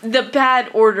 it's the bad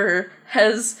order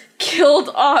has killed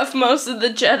off most of the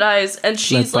Jedis, and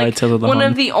she's Led by like Attila the one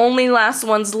Hun. of the only last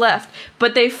ones left.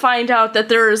 But they find out that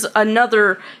there's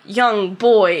another young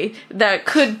boy that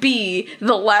could be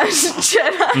the last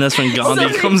Jedi. And that's when Gandhi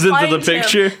they comes into the find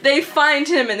picture. him. They find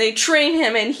him and they train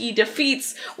him, and he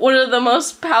defeats one of the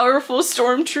most powerful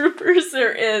stormtroopers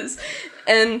there is.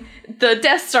 And the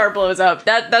Death Star blows up.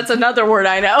 That's another word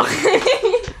I know.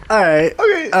 All right.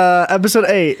 Okay. Episode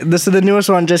 8. This is the newest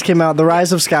one. Just came out. The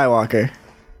Rise of Skywalker.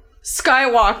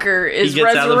 Skywalker is He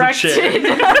gets out of a chair.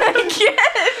 resurrected.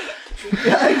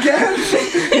 Again.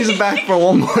 He's back for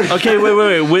one more. Okay,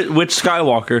 wait. Which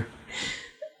Skywalker?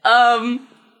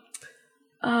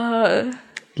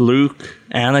 Luke,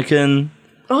 Anakin.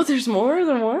 Oh, there's more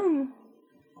than one.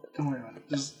 Don't worry about it.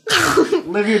 Just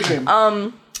live your dream.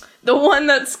 The one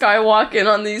that's skywalking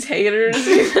on these haters.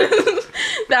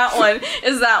 that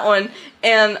one.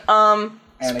 And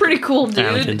it's a pretty cool dude.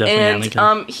 Anakin, definitely and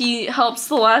Anakin. he helps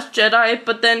the Last Jedi,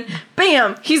 but then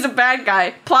bam, he's a bad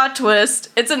guy. Plot twist.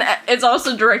 It's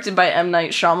also directed by M.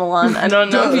 Night Shyamalan. I don't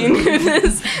know if you knew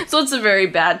this. So it's a very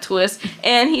bad twist.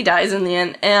 And he dies in the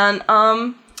end. And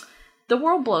the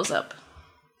world blows up.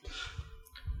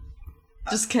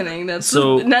 Just kidding.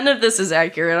 None of this is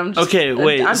accurate. I'm just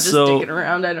sticking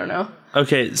around. I don't know.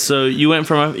 Okay, so you went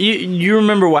from you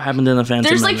remember what happened in the Phantom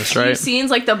There's Menace, few right? scenes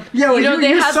like the they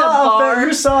had the bar.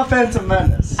 You saw Phantom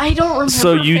Menace. I don't remember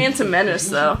So Phantom Menace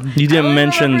though. You didn't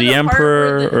mention the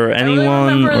Emperor or anyone,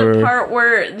 I only remember or the part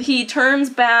where he turns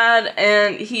bad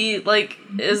and he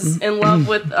is in love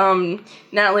with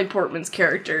Natalie Portman's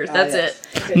character. That's it.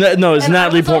 No, it's And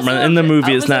Natalie I was also Portman in the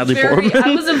movie. It's Natalie Portman.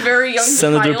 I was a very young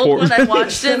Senator child when I Portman.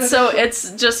 watched it, so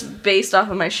it's just based off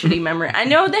of my shitty memory. I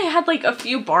know they had like a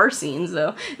few bar scenes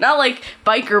though, not like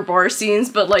biker bar scenes,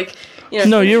 but like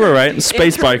No, you were right.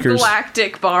 Space bikers.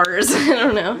 Galactic bars. I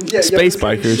don't know. Yeah, Space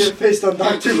bikers. Based on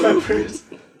Dr. Peppers.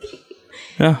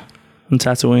 Yeah, and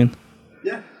Tatooine.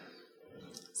 Yeah.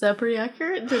 Is that pretty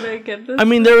accurate? Did I get this? I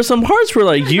mean, there were some parts where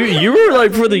like you were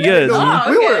like pretty good. Oh,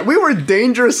 okay. We were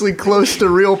dangerously close to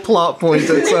real plot points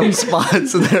at some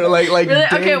spots. They're like Really?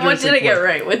 Okay, what did I get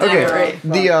right? What did I get right?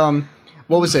 The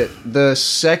what was it? The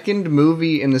second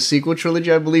movie in the sequel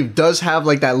trilogy, I believe, does have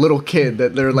like that little kid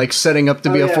that they're like setting up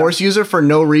to be a Force user for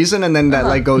no reason, and then that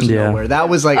like goes nowhere. That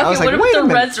was like Okay, I was like, what wait a about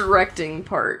the minute. resurrecting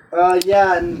part?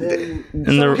 Yeah,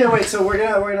 okay, wait. So we're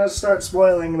gonna start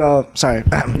spoiling the. Sorry,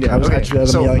 I was actually.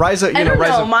 So yelling. Rise of I don't Rise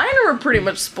know. of Mine are pretty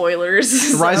much spoilers.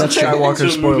 Rise of Skywalker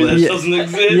spoilers. doesn't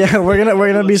exist. Yeah, we're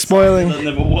gonna be spoiling. That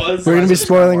never was. We're gonna be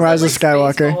spoiling Rise of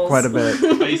Skywalker Spaceballs. Quite a bit.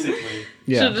 basically.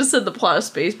 Should Yeah. have just said the plot of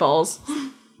Spaceballs.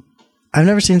 I've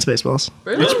never seen Spaceballs.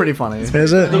 Really? It's pretty funny. Is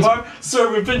it?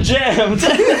 Sir, we've been jammed.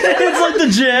 It's like the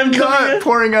jam God,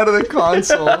 pouring out of the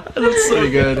console. That's so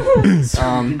good.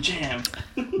 jammed.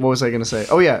 What was I gonna say?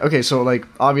 Oh yeah, okay. So like,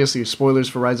 obviously, spoilers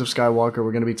for Rise of Skywalker.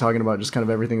 We're gonna be talking about just kind of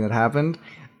everything that happened.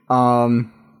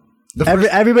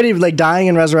 Everybody like dying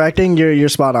and resurrecting. You're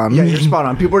spot on. Yeah, you're spot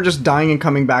on. People are just dying and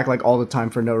coming back like all the time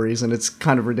for no reason. It's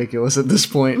kind of ridiculous at this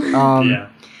point. Yeah.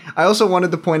 I also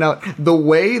wanted to point out the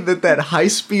way that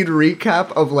high-speed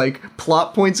recap of like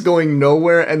plot points going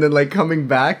nowhere and then like coming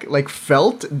back like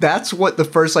felt. That's what the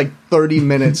first like 30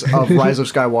 minutes of Rise of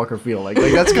Skywalker feel like.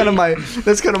 Like that's kind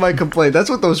of my complaint. That's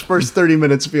what those first 30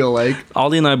 minutes feel like.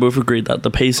 Ollie and I both agreed that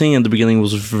the pacing in the beginning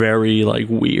was very like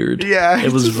weird. Yeah,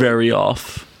 it was very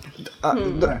off.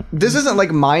 This isn't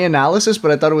like my analysis,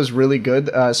 but I thought it was really good.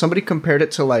 Somebody compared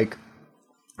it to like,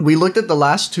 we looked at the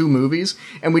last two movies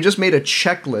and we just made a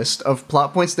checklist of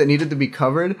plot points that needed to be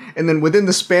covered. And then within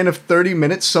the span of 30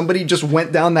 minutes, somebody just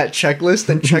went down that checklist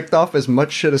and checked off as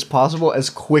much shit as possible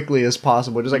as quickly as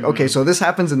possible. Just like, okay, so this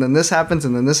happens and then this happens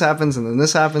and then this happens and then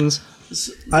this happens.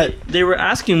 They were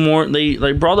asking more. They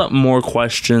like brought up more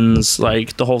questions,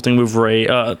 like the whole thing with Rey,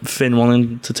 Finn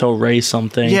wanting to tell Rey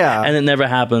something, and it never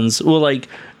happens. Well, like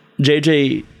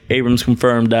J.J. Abrams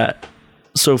confirmed that.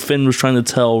 So Finn was trying to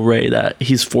tell Rey that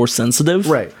he's force sensitive,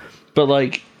 right? But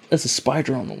like, there's a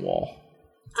spider on the wall.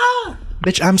 Ah,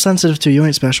 bitch, I'm sensitive too. You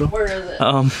ain't special. Where is it? That's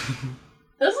not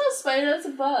a spider. That's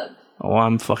a bug. Oh,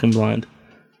 I'm fucking blind.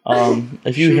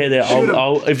 If you hit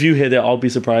it, I'll be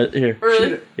surprised. Here.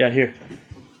 Really? Yeah, here.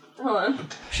 Hold on.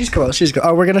 She's close.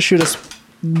 Oh, we're gonna shoot us.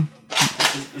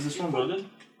 Is this one loaded?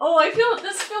 Oh,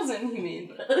 this feels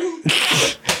inhumane.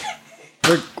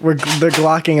 They're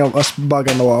glocking a bug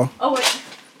on the wall. Oh wait.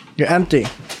 You're empty.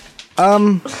 I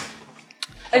need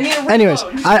a Anyways,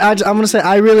 reload. I'm gonna say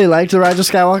I really liked the Rise of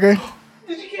Skywalker.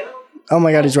 Did you get him? Oh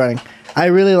my god, he's running. I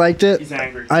really liked it. He's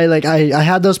angry. I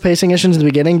had those pacing issues in the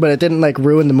beginning, but it didn't like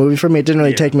ruin the movie for me. It didn't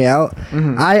really take me out.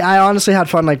 Mm-hmm. I honestly had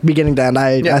fun like beginning to end.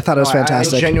 I thought it was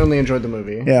fantastic. I genuinely enjoyed the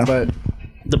movie. Yeah. But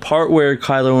the part where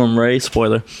Kylo and Rey,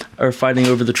 spoiler, are fighting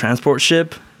over the transport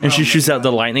ship, and she shoots out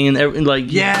the lightning, and you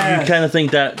kind of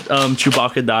think that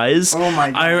Chewbacca dies. Oh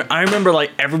my god! I remember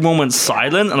like everyone went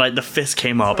silent, and like the fist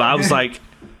came up. I was like,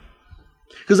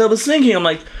 because I was thinking, I'm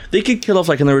like, they could kill off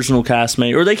like an original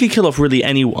castmate, or they could kill off really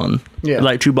anyone,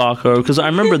 like Chewbacca. Because I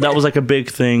remember that was like a big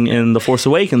thing in The Force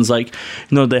Awakens. Like,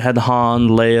 you know, they had Han,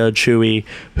 Leia, Chewie.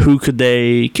 Who could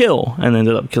they kill? And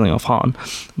ended up killing off Han,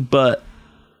 but.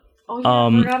 Oh yeah,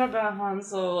 I forgot about Han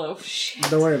Solo. Shit.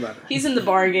 Don't worry about it. He's in the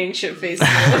bar gang shit face.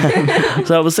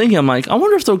 So I was thinking, I'm like, I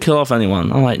wonder if they'll kill off anyone.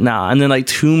 I'm like, nah. And then like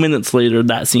 2 minutes later,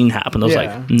 that scene happened. I was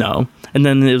like, no. And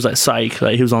then it was like, psych.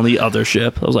 Like he was on the other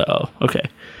ship. I was like, oh, okay.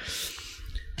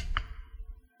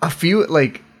 I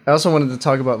also wanted to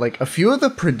talk about like a few of the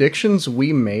predictions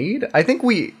we made. I think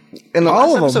in the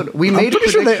last episode we made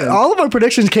predictions. Sure all of our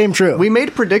predictions came true. We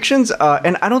made predictions,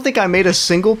 and I don't think I made a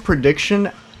single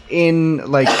prediction in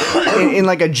like in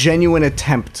like a genuine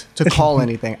attempt to call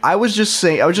anything. I was just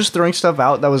throwing stuff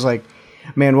out that was like,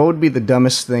 man, what would be the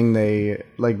dumbest thing they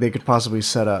could possibly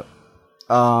set up?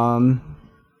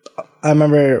 I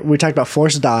remember we talked about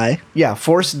Force die. Yeah,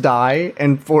 Force die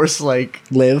and Force like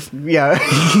live. Yeah.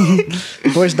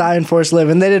 Force die and Force live,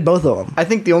 and they did both of them. I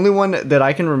think the only one that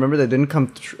I can remember that didn't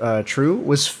come true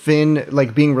was Finn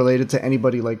like being related to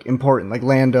anybody like important, like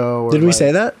Lando. Or, did we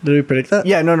say that? Did we predict that?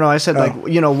 Yeah, no. I said like,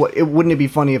 you know, wouldn't it be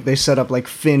funny if they set up like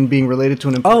Finn being related to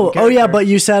an important character? Yeah, but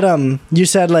you said to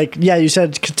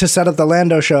set up the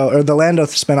Lando show or the Lando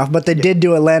spinoff, but they did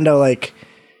do a Lando like.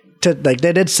 They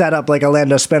did set up like a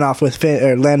Lando spinoff with Finn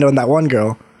or Lando and that one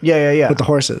girl. Yeah. With the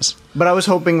horses. But I was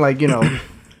hoping like, you know.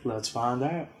 Let's find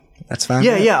out. That's fine.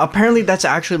 Yeah. Apparently that's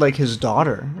actually like his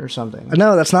daughter or something.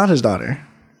 No, that's not his daughter.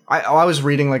 I was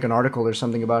reading like an article or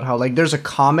something about how like there's a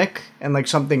comic and like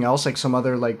something else, like some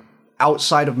other like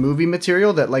outside of movie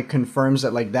material that like confirms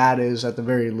that like that is at the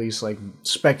very least like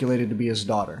speculated to be his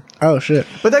daughter. Oh shit.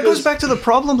 But that goes back to the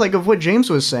problem like of what James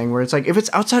was saying, where it's like if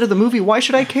it's outside of the movie, why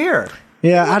should I care?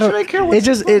 Yeah, why should I care?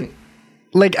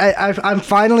 I'm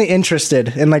finally interested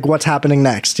in like what's happening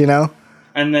next, you know?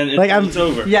 And then it's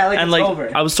over. Yeah, like and it's like over.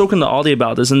 I was talking to Aldi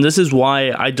about this, and this is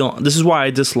why I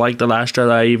dislike The Last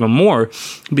Jedi even more,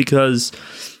 because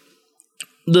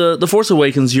The Force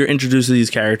Awakens, you're introduced to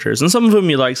these characters, and some of them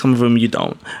you like, some of them you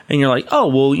don't, and you're like, oh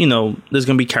well, you know, there's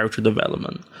gonna be character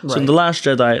development. Right. So in The Last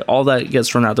Jedi, all that gets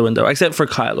thrown out the window, except for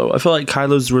Kylo. I feel like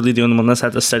Kylo's really the only one that's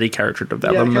had the steady character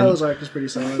development. Yeah, Kylo's arc is pretty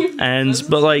solid.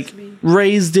 But like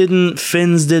Rey's didn't,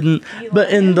 Finn's didn't.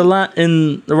 But in the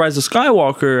Rise of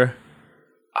Skywalker,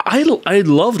 I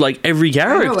loved like every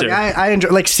character. I enjoy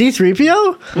like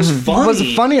C-3PO was funny.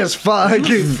 Was funny as fuck.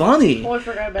 He was funny. Oh, I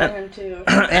forgot about him too.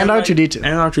 And R2D2. And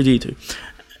R2D2.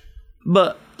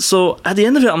 But so at the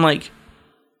end of it, I'm like,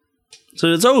 so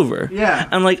it's over. Yeah.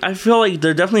 And like I feel like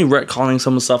they're definitely retconning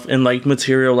some of the stuff in like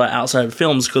material like outside of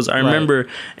films, because I remember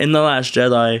in The Last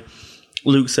Jedi,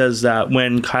 Luke says that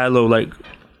when Kylo like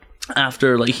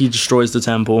after like he destroys the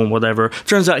temple and whatever,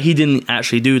 turns out he didn't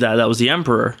actually do that. That was the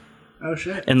Emperor. Oh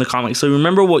shit! In the comics, so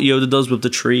remember what Yoda does with the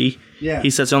tree? Yeah, he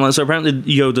sets it on. So apparently,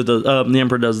 Yoda does. The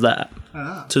Emperor does that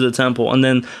to the temple, and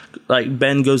then like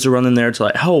Ben goes to run in there to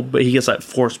like help, but he gets like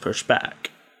force pushed back.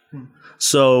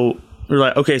 So we're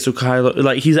like, okay, so Kylo,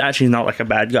 like he's actually not like a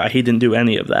bad guy. He didn't do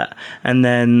any of that, and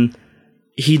then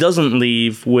he doesn't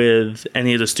leave with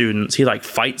any of the students. He like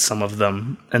fights some of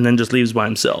them, and then just leaves by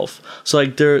himself. So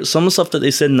like there, some of the stuff that they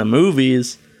said in the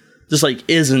movies just like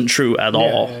isn't true at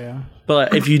all. Yeah.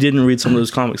 But if you didn't read some of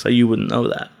those comics, like you wouldn't know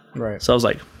that. Right. So I was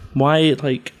like, why?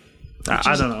 Like,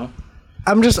 I don't know.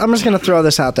 I'm just gonna throw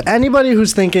this out there. Anybody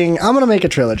who's thinking I'm gonna make a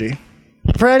trilogy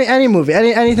for any movie,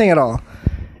 anything at all,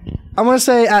 I'm gonna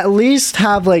say at least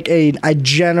have like a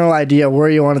general idea where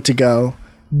you want it to go.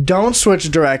 Don't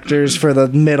switch directors for the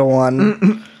middle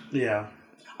one. Yeah.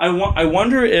 I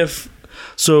wonder if.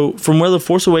 So from where The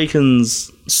Force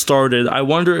Awakens started, I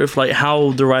wonder if like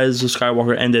how The Rise of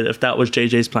Skywalker ended, if that was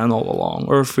JJ's plan all along,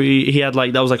 or if he had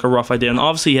like that was like a rough idea, and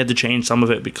obviously he had to change some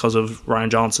of it because of Rian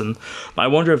Johnson. But I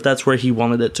wonder if that's where he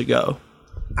wanted it to go.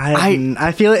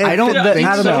 I feel it, I don't think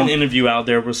I don't There's know. an interview out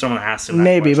there where someone asked him that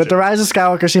Maybe, but question. The Rise of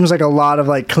Skywalker seems like a lot of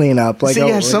like cleanup. Like, See,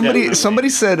 yeah, definitely. somebody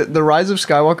said The Rise of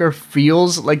Skywalker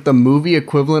feels like the movie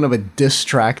equivalent of a diss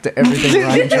track to everything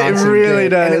Rian Johnson really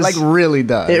did. And it does. like really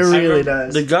does. It I really remember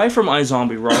does. The guy from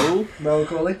iZombie, Raul, Raul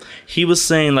Coley? he was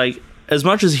saying like as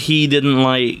much as he didn't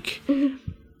like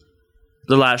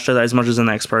The Last Jedi as much as the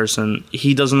next person,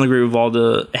 he doesn't agree with all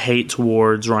the hate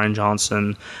towards Rian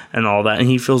Johnson and all that, and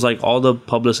he feels like all the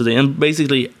publicity and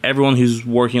basically everyone who's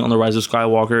working on The Rise of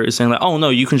Skywalker is saying like, oh no,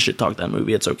 you can shit talk that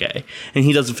movie, it's okay, and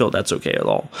he doesn't feel that's okay at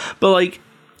all. But like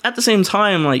at the same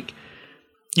time, like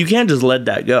you can't just let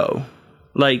that go.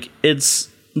 Like it's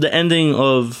the ending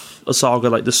of a saga,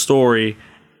 like the story.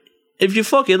 If you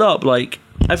fuck it up, like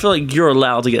I feel like you're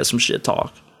allowed to get some shit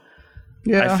talk.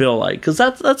 Yeah. I feel like because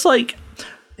that's like.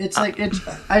 It's like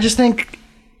I just think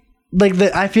like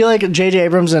I feel like J.J.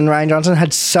 Abrams and Rian Johnson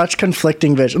had such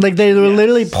conflicting vision. Like they were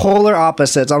literally polar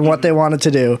opposites on what they wanted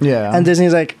to do. Yeah. And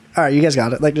Disney's like, all right, you guys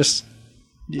got it. Like just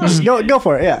go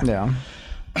for it. Yeah. Yeah.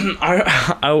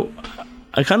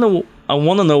 I kind of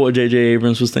want to know what J.J.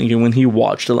 Abrams was thinking when he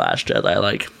watched The Last Jedi.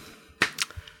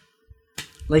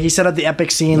 Like he set up the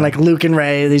epic scene, like Luke and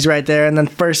Rey, he's right there, and then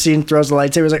first scene throws the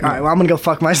lightsaber. He's like, all right, well I'm gonna go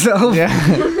fuck myself. Yeah.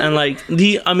 And like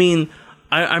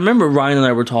I remember Ryan and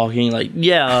I were talking like,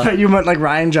 yeah. You meant like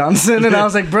Rian Johnson, and I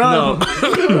was like, bro. No.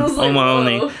 Oh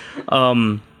my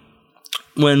only.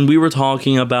 When we were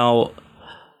talking about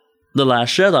The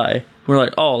Last Jedi, we're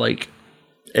like, oh, like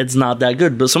it's not that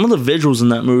good. But some of the visuals in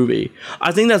that movie,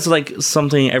 I think that's like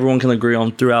something everyone can agree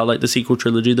on throughout like the sequel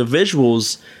trilogy. The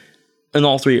visuals in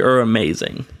all three are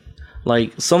amazing.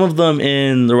 Like some of them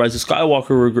in The Rise of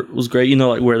Skywalker was great. You know,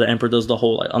 like where the Emperor does the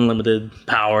whole like unlimited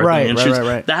power thing and shoots.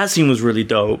 Right. That scene was really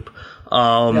dope.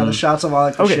 Yeah, the shots of all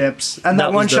like the ships, and that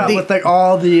That one was shot dope. with like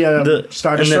all the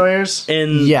Star and Destroyers.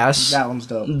 Yes. That one's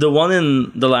dope. The one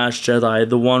in The Last Jedi,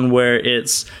 the one where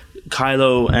it's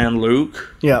Kylo and Luke.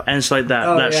 Yeah. And it's like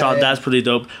that yeah, shot, yeah. that's pretty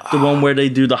dope. The one where they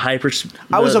do the hyper...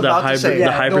 I was about to say the the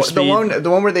hyperspeed.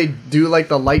 the one where they do like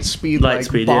the light speed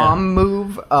Lightspeed, bomb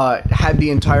move had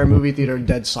the entire movie theater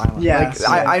dead silent. Yes,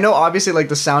 like, yeah. I know obviously like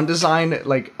the sound design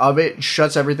like of it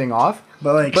shuts everything off.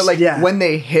 But like yeah. when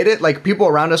they hit it, like people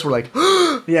around us were like,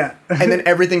 Yeah. and then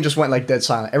everything just went like dead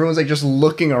silent. Everyone's like just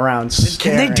looking around.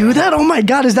 Can they do that? Oh my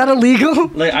god, is that illegal?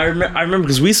 Like, I remember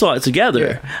because we saw it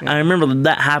together. Yeah. And I remember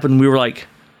that happened. We were like,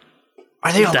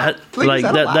 Are they that like,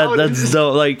 like that's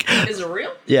dope. Like, Is it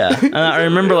real? yeah. And I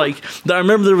remember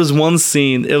there was one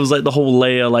scene. It was like the whole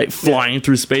Leia like flying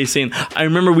through space scene. I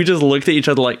remember we just looked at each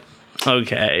other like,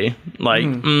 okay, like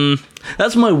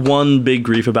that's my one big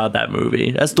grief about that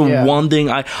movie. That's the one thing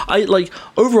I like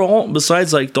overall.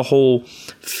 Besides like the whole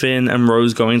Finn and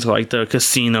Rose going to like the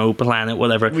casino planet,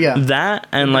 whatever. Yeah. That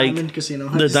and like Diamond Casino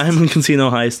the Heist. Diamond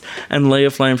Casino Heist and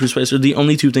Leia flying through space are the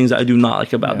only two things that I do not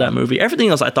like about that movie. Everything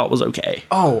else I thought was okay.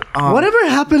 Whatever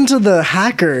happened to the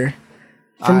hacker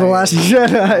from The Last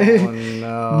Jedi?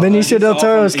 no. Benicio del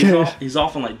Toro's character. He's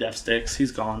off on like death sticks.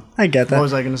 He's gone. I get that. What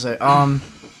was I gonna say?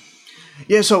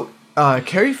 Yeah, so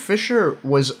Carrie Fisher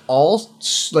was all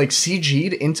like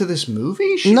CG'd into this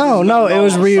movie? No, it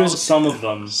was reused. Some of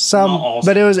them.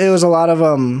 But it was a lot of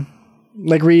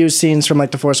like reused scenes from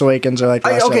like The Force Awakens or like.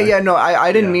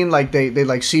 I didn't mean like they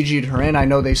like CG'd her in. I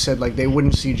know they said like they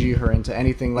wouldn't CG her into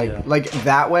anything like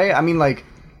that way. I mean like.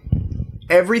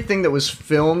 Everything that was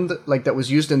filmed, like that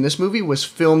was used in this movie, was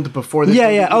filmed before this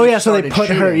movie. Oh yeah, so they put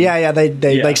shooting. her.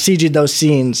 They like CG'd those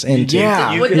scenes into.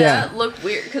 Yeah. Would that look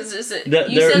weird? Because you said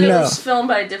it was filmed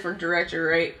by a different director,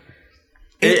 right?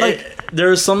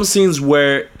 There are some scenes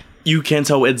where you can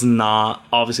tell it's not.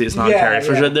 Obviously, it's not Carrie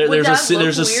Fisher. There's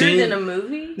a scene in a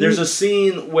movie. There's a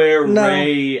scene where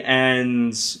Rey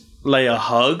and Leia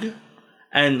hug.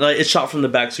 And like it's shot from the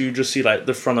back, so you just see like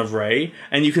the front of Rey,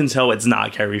 and you can tell it's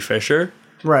not Carrie Fisher.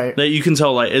 Right. Like you can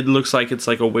tell like it looks like it's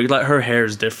like a wig. Like her hair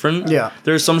is different. Yeah.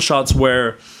 There's some shots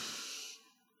where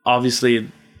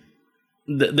obviously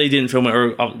they didn't film it,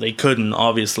 or they couldn't,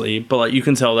 obviously, but like you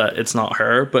can tell that it's not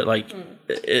her. But like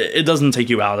it doesn't take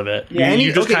you out of it. Yeah.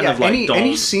 Any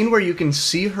don't. scene where you can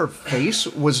see her face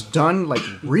was done like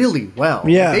really well.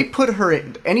 Yeah. Like, they put her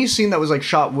in any scene that was like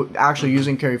shot actually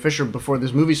using Carrie Fisher before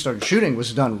this movie started shooting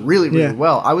was done really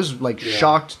well. I was like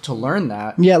shocked to learn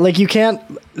that. Yeah, like you can't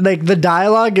like the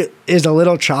dialogue is a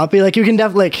little choppy. Like you can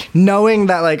definitely like knowing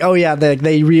that like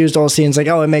they reused old scenes. Like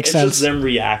it makes sense. It's just them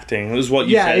reacting. Is what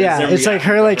you said. Yeah. It's like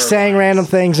her like saying random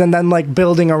things and then like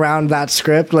building around that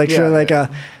script. Like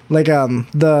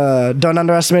the don't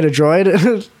underestimate a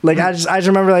droid. Like I just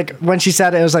remember like when she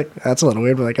said it was like that's a little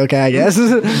weird, but like okay, I guess. I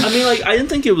mean, like I didn't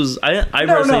think it was. I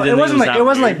personally didn't. It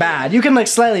wasn't like bad. You can like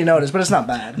slightly notice, but it's not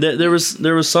bad. There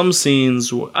was some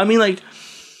scenes. I mean, like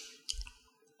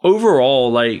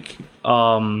overall, like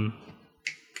fuck.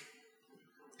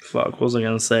 What was I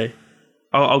gonna say?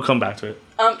 I'll come back to it.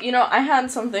 I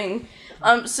had something.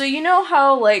 So you know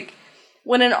how like.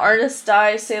 When an artist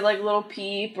dies, say like Little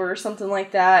Peep or something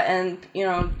like that, and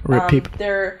Rip Peep.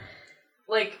 Their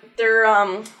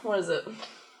what is it?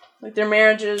 Like their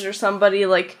marriages or somebody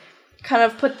like kind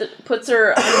of puts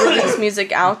their unreleased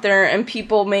music out there, and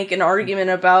people make an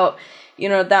argument about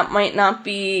that might not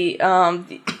be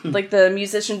like the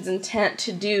musician's intent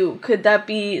to do. Could that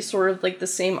be sort of like the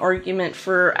same argument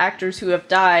for actors who have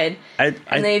died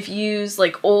and they've used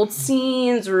like old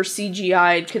scenes or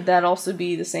CGI'd? Could that also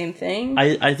be the same thing?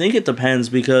 I think it depends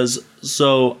because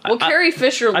Carrie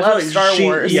Fisher loves Star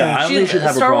Wars. Yeah, I think she should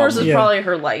have Star a Wars problem. is probably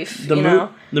her life.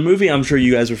 The movie I'm sure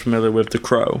you guys are familiar with, The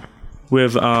Crow,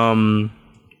 with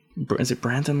is it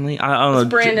Brandon Lee? I don't know.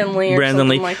 Brandon Lee or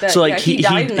something like that. So like he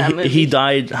died in that movie. He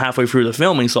died halfway through the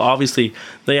filming, so obviously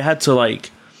they had to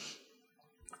like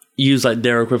use like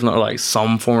their equivalent or like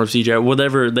some form of CGI,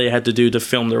 whatever they had to do to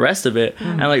film the rest of it.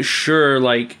 And like sure,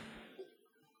 like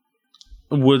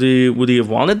would he have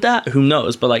wanted that? Who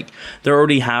knows? But like they're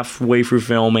already halfway through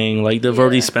filming. Like they've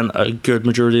already spent a good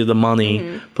majority of the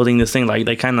money putting this thing. Like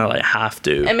they kind of like have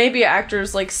to. And maybe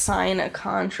actors like sign a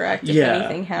contract if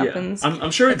anything happens. I'm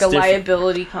sure like it's a different.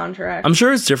 Liability contract. I'm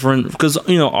sure it's different because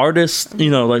artists,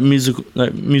 like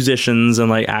musicians and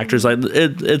like actors, like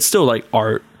it's still like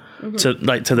art to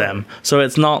them. So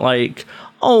it's not like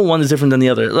one is different than the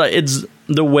other. Like it's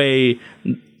the way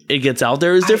it gets out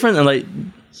there is different and like.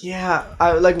 Yeah,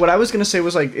 like what I was gonna say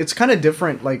was like it's kind of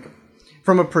different, like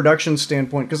from a production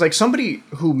standpoint, because like somebody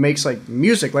who makes like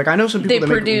music, like I know some people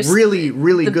that make really,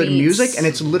 really good music, and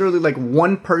it's literally like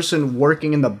one person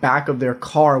working in the back of their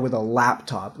car with a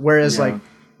laptop, whereas like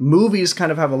movies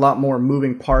kind of have a lot more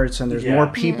moving parts and there's more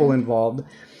people involved.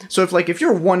 So if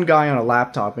you're one guy on a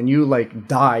laptop and you like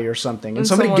die or something and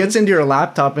somebody gets into your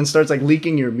laptop and starts like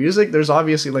leaking your music, there's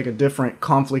obviously like a different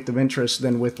conflict of interest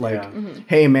than with like,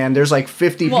 hey man, there's like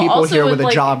 50 people here with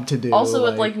a job to do. Also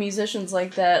with like musicians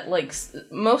like that, like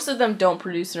most of them don't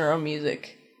produce their own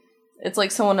music. It's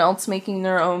like someone else making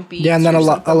their own beats. Yeah, and then a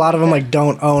lot of them like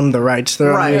don't own the rights to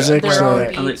their own music, their so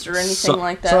own beats or anything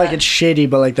like that. So like it's shitty,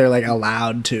 but like they're like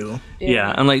allowed to.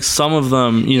 Yeah, and like some of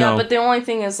them, Yeah, but the only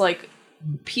thing is like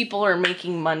people are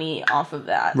making money off of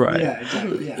that. Right. Yeah,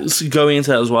 exactly. Yeah. So going into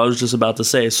that as well, I was just about to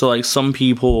say. So like some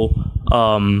people,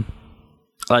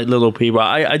 like Little People,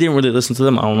 I didn't really listen to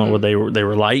them. I don't know what they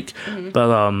were like,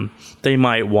 but they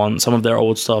might want some of their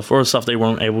old stuff or stuff they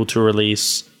weren't able to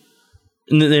release.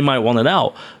 They might want it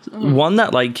out. One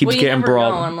that like keeps getting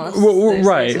brought.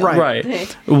 Right.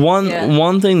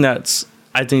 One thing that's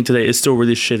I think today is still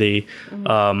really shitty.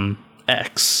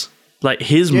 X. Like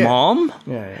his mom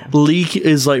leak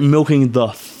is like milking the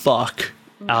fuck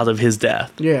out of his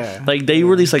death. Yeah. Like they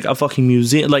released like a fucking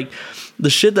museum. Like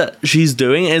the shit that she's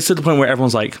doing, it's to the point where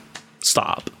everyone's like,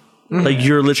 stop. Like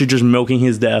you're literally just milking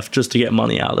his death just to get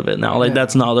money out of it now. Like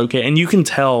that's not okay. And you can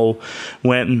tell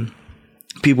when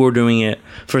people were doing it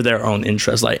for their own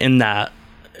interest, like in that,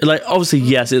 like obviously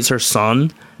yes, it's her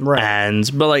son, right?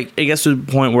 But like it gets to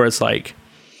the point where it's like,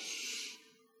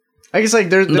 I guess like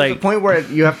there's a point where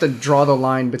you have to draw the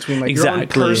line between like your own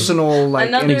personal like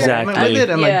involvement with it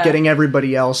and like getting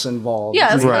everybody else involved.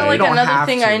 Yeah, it's kind of like another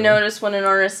thing I noticed when an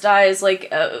artist dies,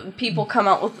 like people come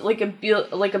out with like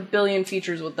a billion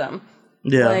features with them.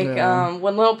 Yeah. Like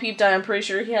when Lil Peep died, I'm pretty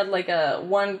sure he had like a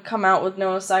one come out with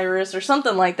Noah Cyrus or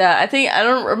something like that. I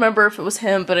don't remember if it was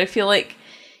him, but I feel like,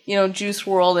 you know, Juice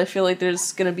WRLD, I feel like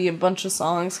there's gonna be a bunch of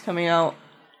songs coming out.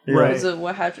 Because of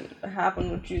what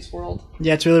happened with Juice WRLD.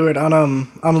 Yeah, it's really weird. On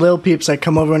Lil Peep's like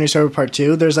Come Over When You Sober Part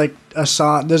 2, there's like a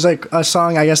song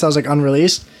I guess that was like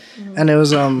unreleased, and it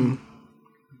was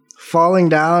Falling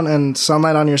Down and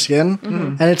Sunlight on Your Skin,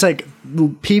 and it's like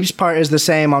Peep's part is the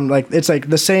same on like it's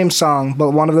like the same song, but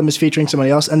one of them is featuring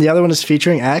somebody else and the other one is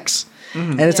featuring X.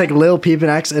 And it's like Lil Peep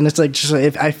and X, and it's like just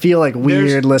I feel like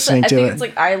weird listening to it. I think it's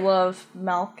like I Love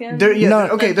Malkin. There's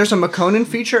a McConan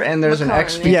feature and there's an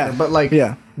X feature, but like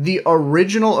the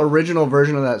original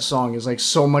version of that song is like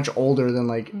so much older than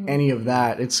like any of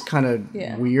that. It's kind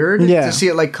of weird to see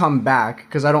it like come back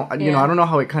because I don't know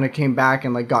how it kind of came back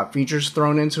and like got features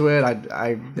thrown into it.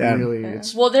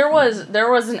 Well, there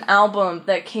was an album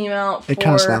that came out for, it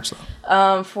kind of slaps though.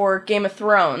 For Game of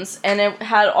Thrones, and it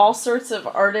had all sorts of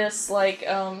artists like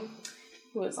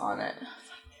who was on it.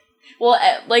 Well,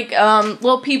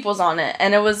 Lil Peep was on it,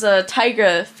 and it was a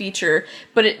Tyga feature,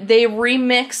 but they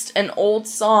remixed an old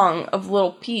song of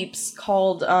Lil Peep's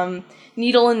called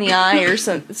Needle in the Eye or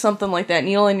something like that,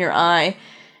 Needle in Your Eye,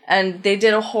 and they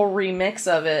did a whole remix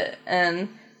of it, and,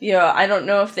 you know, I don't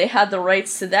know if they had the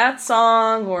rights to that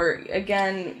song, or,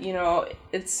 again, you know,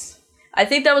 I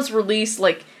think that was released,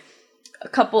 like,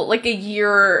 a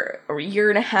year or a year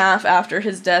and a half after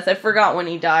his death. I forgot when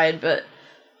he died, but,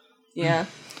 yeah.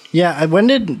 Yeah, when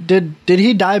did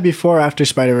he die before or after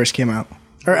Spider-Verse came out?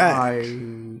 Or I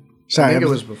think it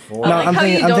was before. No, I'm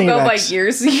thinking, don't go by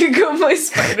years, you go by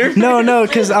Spider-Verse. No,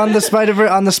 because on the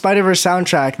Spider-Verse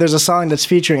soundtrack, there's a song that's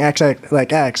featuring X,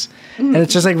 and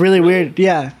it's just like really weird.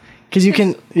 Yeah, because you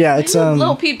can. Yeah, it's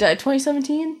Lil Peep died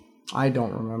 2017. I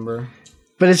don't remember.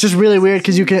 But it's just really weird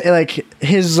because you can like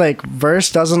his like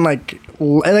verse doesn't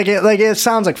it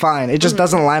sounds like fine. It just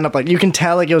doesn't line up. Like you can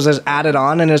tell like it was just added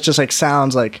on and it's just like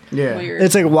sounds like weird.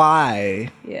 It's like why?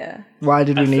 Yeah. Why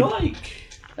did we need?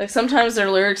 Like sometimes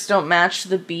their lyrics don't match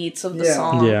the beats of the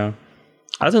song. Yeah.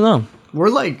 I don't know. We're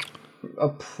like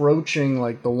approaching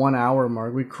like the 1 hour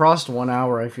mark. We crossed 1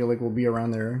 hour. I feel like we'll be around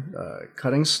there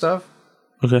cutting stuff.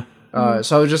 Okay.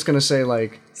 So I was just gonna say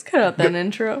like let's cut out that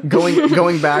intro.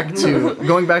 Going back to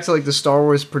like the Star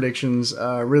Wars predictions,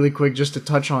 really quick, just to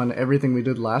touch on everything we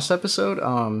did last episode.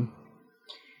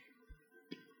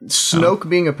 Snoke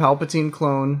being a Palpatine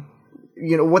clone.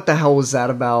 You know, what the hell was that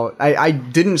about? I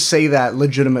didn't say that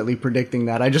legitimately predicting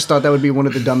that. I just thought that would be one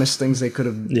of the dumbest things they could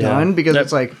have done because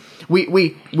it's like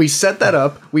we set that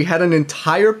up. We had an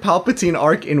entire Palpatine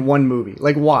arc in one movie.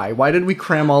 Like why? Why did we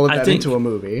cram all of that into a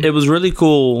movie? It was really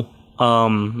cool.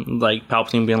 Like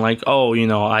Palpatine being like, oh, you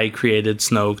know, I created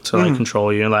Snoke to like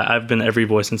control you, and like I've been every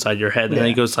voice inside your head. And then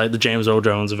he goes to like the James Earl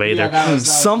Jones Vader.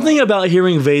 Something about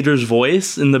hearing Vader's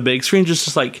voice in the big screen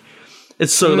just like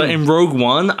it's so like in Rogue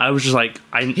One, I was just like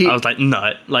I was like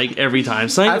nut like every time.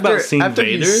 Something about seeing after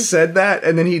Vader. He said that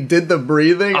and then he did the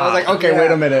breathing. I was like, okay,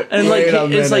 wait a minute. And like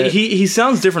it's like he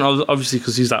sounds different, obviously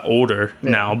because he's that older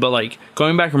now. But like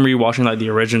going back and rewatching like the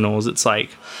originals, it's like.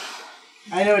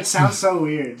 I know it sounds so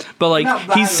weird, but like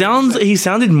he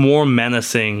sounded more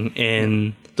menacing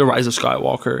in The Rise of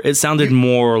Skywalker. It sounded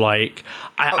more like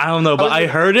I don't know, but I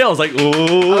heard it. I was like, ooh.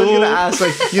 I was gonna ask,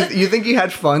 like, you think you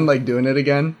had fun like doing it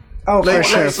again? Oh, like,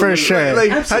 for sure.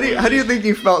 Like, how do you think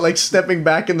you felt like stepping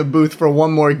back in the booth for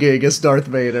one more gig as Darth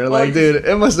Vader? Like, dude,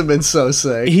 it must have been so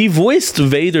sick. He voiced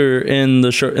Vader in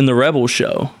the Rebels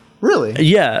show. Really?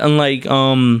 Yeah, and like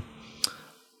I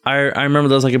remember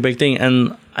that was like a big thing,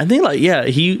 and I think like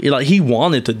he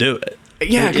wanted to do it.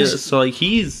 Yeah, so like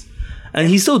he's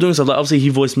still doing stuff. Like obviously he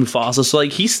voiced Mufasa, so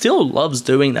like he still loves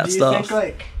doing that stuff.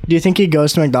 Do you think he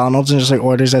goes to McDonald's and just like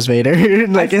orders as Vader,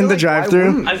 like in the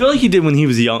drive-thru? I feel like he did when he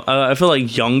was young. I feel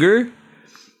like younger.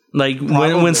 Like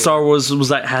when Star Wars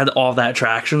was like had all that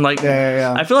traction, like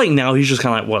I feel like now he's just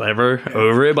kind of like whatever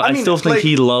over it, but I still think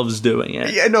he loves doing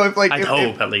it. Yeah, no, I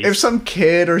hope at least if some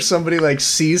kid or somebody like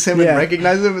sees him and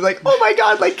recognizes him, is like, oh my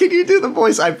god, like can you do the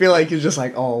voice? I feel like he's just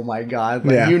like, oh my god,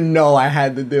 like you know I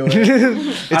had to do it.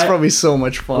 It's probably so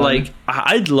much fun. Like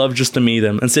I'd love just to meet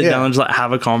him and sit down and just like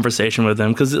have a conversation with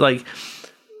him because like.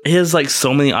 he has like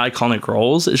so many iconic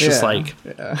roles. It's just like,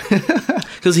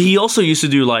 because he also used to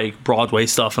do like Broadway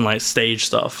stuff and like stage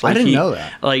stuff. Like, I didn't know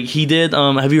that. Like he did.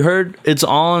 Have you heard? It's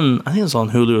on. I think it's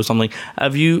on Hulu or something.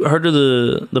 Have you heard of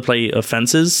the play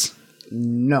Fences?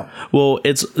 No. Well,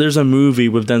 there's a movie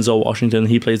with Denzel Washington.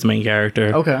 He plays the main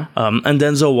character. Okay. And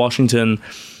Denzel Washington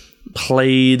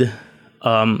played.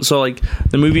 So like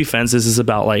the movie Fences is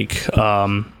about like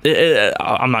I'm not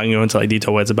gonna go into like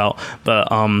detail what it's about,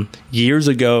 but years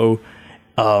ago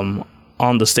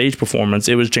on the stage performance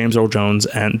it was James Earl Jones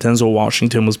and Denzel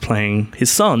Washington was playing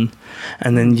his son,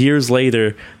 and then years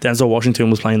later Denzel Washington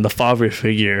was playing the father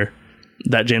figure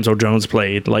that James Earl Jones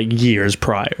played like years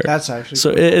prior. That's actually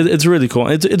so cool. It's really cool.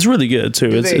 It's really good too.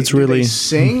 It's really. Do they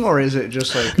sing, or is it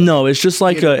just like? No, it's just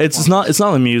like it's not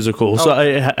a musical. So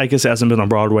I guess it hasn't been on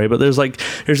Broadway, but there's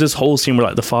this whole scene where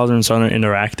like the father and son are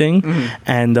interacting,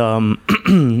 and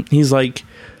he's like,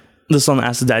 the son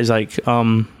asks the dad, he's like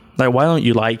why don't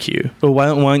you like you? Or why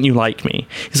don't you like me?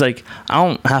 He's like, I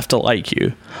don't have to like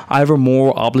you. I have a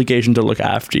moral obligation to look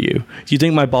after you. Do you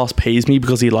think my boss pays me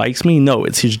because he likes me? No,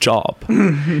 it's his job.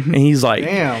 And he's like,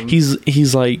 damn.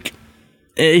 He's like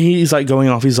going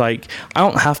off. He's like, I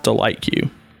don't have to like you,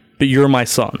 but you're my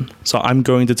son, so I'm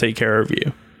going to take care of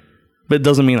you. But it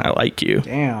doesn't mean I like you.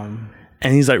 Damn.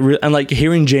 And he's like, and like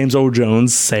hearing James Earl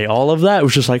Jones say all of that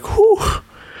was just like, whew.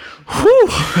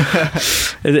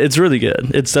 It's really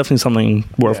good. It's definitely something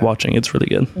worth watching. It's really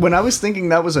good. When I was thinking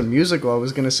that was a musical, I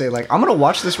was gonna say like I'm gonna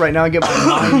watch this right now and get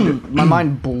my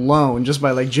mind blown just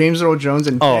by like James Earl Jones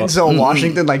and Denzel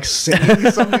Washington like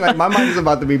singing something. Like my mind is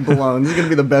about to be blown. This is gonna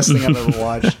be the best thing I've ever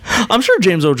watched. I'm sure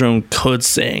James Earl Jones could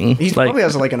sing. He like, probably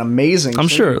has like an amazing. I'm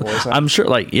sure. Voice. I'm sure.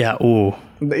 Like ooh.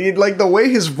 Like the way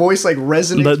his voice like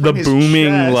resonates, the his booming,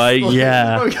 chest. like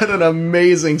yeah. He's got an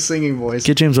amazing singing voice.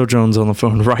 Get James Earl Jones on the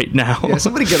phone right now. Yeah,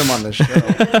 somebody get him on the show.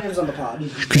 James on the pod.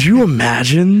 Could you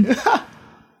imagine?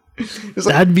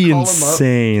 That'd be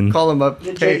insane. Call him up.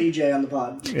 Get JDJ on the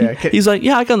pod. Yeah, he's like,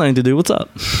 yeah, I got nothing to do. What's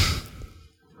up?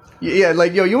 Yeah,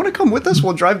 like, yo, you want to come with us?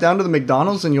 We'll drive down to the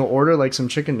McDonald's and you'll order like some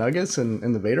chicken nuggets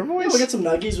in the Vader voice. Yeah, we'll get some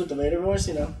nuggies with the Vader voice,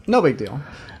 No big deal.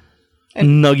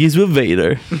 Nuggies with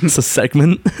Vader. It's a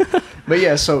segment. But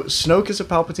yeah, so Snoke is a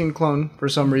Palpatine clone for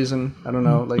some reason. I don't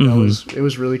know. Like it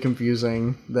was really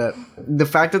confusing. That the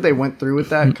fact that they went through with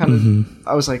that kind of,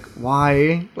 I was like,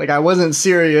 why? Like I wasn't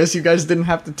serious. You guys didn't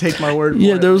have to take my word.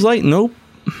 Yeah, for it. there was like nope.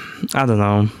 I don't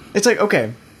know. It's like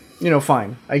okay.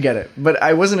 Fine, I get it. But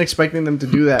I wasn't expecting them to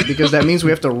do that because that means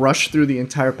we have to rush through the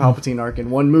entire Palpatine arc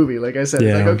in one movie. Like I said,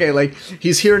 like, okay, like,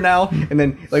 he's here now, and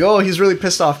then, like, oh, he's really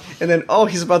pissed off, and then, oh,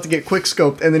 he's about to get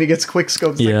quick-scoped, and then he gets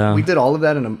quick-scoped. Like, we did all of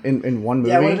that in one movie.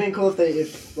 Yeah, it would have been cool if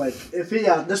this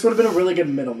would have been a really good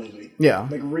middle movie. Yeah.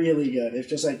 Like, really good. If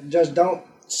just don't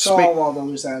solve all the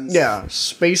loose ends. Yeah,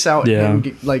 space out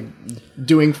him, like,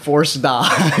 doing force die.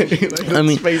 Like, I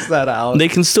mean, space that out. They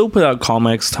can still put out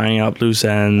comics tying up loose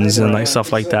ends and like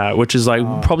stuff like that, which is like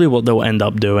probably what they'll end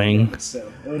up doing.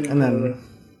 And then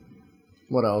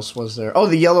what else was there? Oh,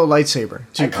 the yellow lightsaber.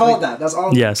 I called that. That's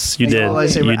all. Yes, you did. Yellow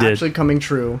lightsaber you did. actually coming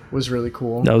true was really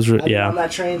cool. That was I've been yeah. on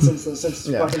that train since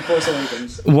fucking Force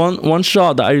Awakens. One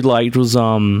shot that I liked was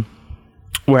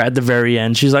where at the very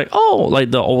end she's like, oh,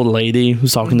 like the old lady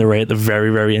who's talking to Rey at the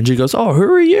very, very end, she goes, oh, who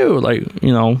are you? Like,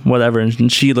 whatever.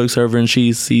 And she looks over and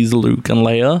she sees Luke and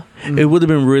Leia. It would have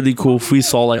been really cool if we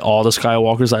saw like all the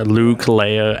Skywalkers, like Luke,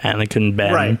 Leia, Anakin,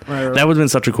 Ben. Right. That would have been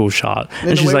such a cool shot.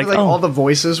 And she's like, all the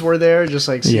voices were there, just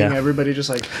like seeing everybody just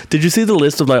like. Did you see the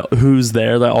list of like who's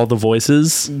there, like all the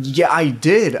voices? Yeah, I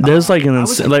did. There's like an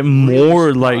like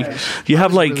more like you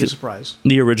have like really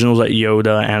the originals like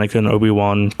Yoda, Anakin,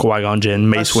 Obi-Wan, Qui-Gon Jinn,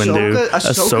 Mace Windu,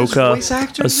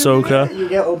 Ahsoka. You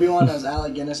get Obi-Wan as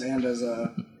Alec Guinness and as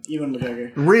Ewan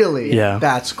McGregor. Really? Yeah.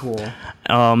 That's cool.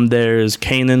 There's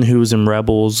Kanan, who's in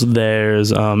Rebels.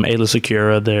 There's Ayla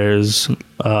Secura. There's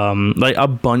like a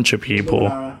bunch of people.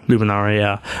 Luminara,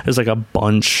 yeah. There's like a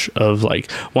bunch of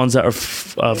like ones that are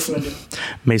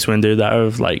Mace Windu that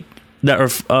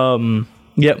are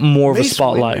get more of a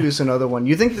spotlight. Mace Windu is another one.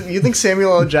 You think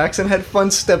Samuel L. Jackson had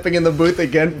fun stepping in the booth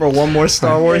again for one more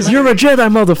Star Wars? You're a Jedi,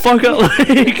 motherfucker!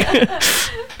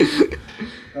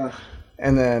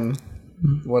 And then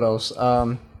what else?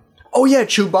 Oh yeah,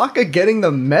 Chewbacca getting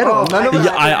the medal.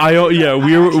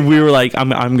 We were like,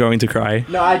 I'm going to cry.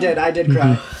 No, I did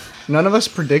cry. None of us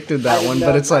predicted that one,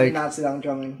 but it's like I did not see that one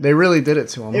coming. They really did it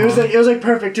to him. It was like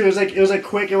perfect too. It was like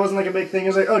quick. It wasn't like a big thing. It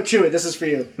was like, oh, chew it. This is for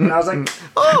you. And I was like,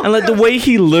 oh. And like the way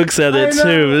he looks at it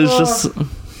too, it's just.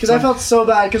 Because I felt so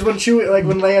bad. Because when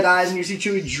Leia dies and you see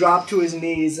Chewie drop to his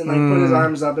knees and like put his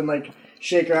arms up and like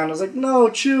shake around, I was like, no,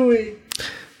 Chewie.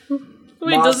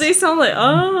 Wait, does he sound like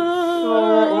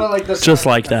Just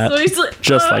like that. So he's like,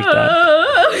 Just like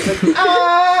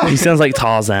that. He sounds like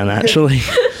Tarzan, actually.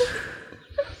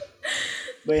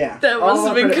 But yeah, That must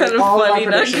have been kind of funny,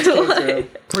 not gonna lie.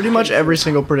 Pretty much every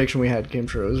single prediction we had came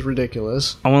true. It was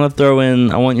ridiculous. I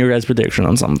want your guys' prediction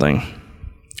on something.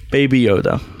 Baby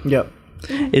Yoda. Yep.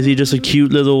 Is he just a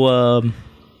cute little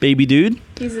baby dude?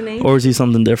 He's an angel. Or is he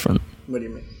something different? What do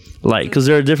you mean? Like, because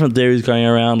there are different theories going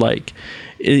around, like,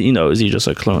 is he just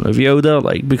a clone of Yoda?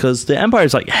 Like, because the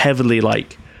Empire's, like, heavily,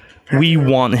 like, we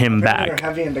want him back. They're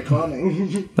heavy into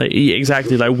cloning. Like,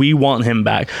 exactly, like, we want him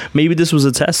back. Maybe this was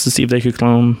a test to see if they could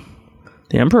clone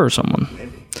the Emperor or someone.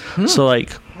 Maybe. So, like,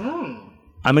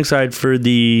 I'm excited for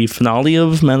the finale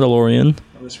of Mandalorian.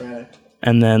 This Friday.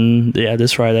 And then,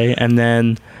 this Friday. And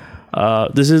then,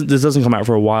 this doesn't come out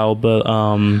for a while, but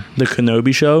the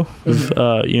Kenobi show with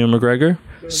Ewan McGregor.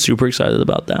 Super excited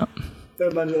about that. I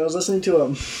was listening to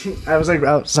I was like,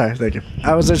 oh, sorry, thank you.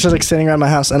 I was just like sitting around my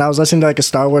house and I was listening to like a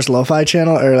Star Wars lo-fi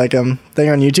channel or like thing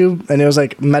on YouTube, and it was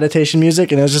like meditation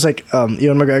music, and it was just like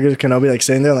Ewan McGregor Kenobi like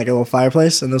sitting there in like a little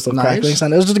fireplace and this little crackling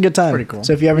sound. It was just a good time. Pretty cool.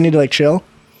 So if you ever need to like chill,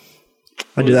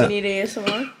 I do that. You need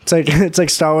ASMR? It's like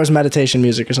Star Wars meditation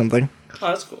music or something. Oh,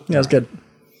 that's cool. Yeah, it's good.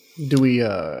 Do we?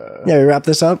 Yeah, we wrap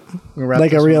this up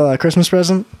like a real Christmas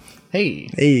present. Hey,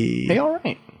 all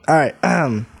right. All right.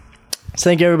 So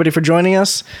thank you everybody for joining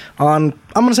us on,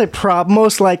 I'm gonna say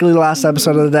most likely the last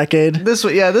episode of the decade. This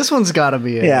one's gotta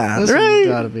be it. Yeah, this right. One's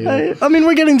gotta be it. I mean,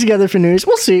 we're getting together for New Year's.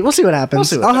 We'll see what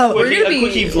happens. I'll have A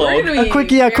quickie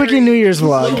vlog. a quickie New Year's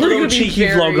vlog. A little cheeky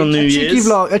vlog on New Year's.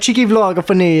 A cheeky vlog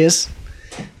for New Year's.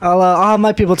 I'll have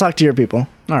my people talk to your people.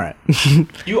 All right.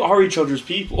 You are each other's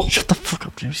people. Shut the fuck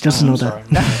up, James. He doesn't know that.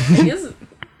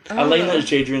 Elena is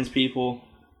Jadrian's people.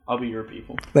 I'll be your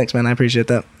people. Thanks, man. I appreciate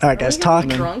that. All right, guys, talk.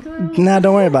 Drunk then? Nah,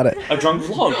 don't worry about it. A drunk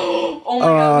vlog. Oh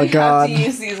my god, we have to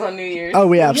use these on New Year's. Oh,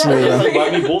 we absolutely will. Like,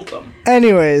 why we both them?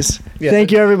 Anyways,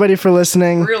 thank you everybody for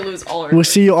listening. We're gonna lose all our We'll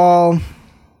see you all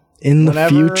in the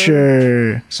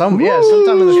future. Sometime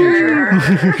in the future.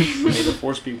 May the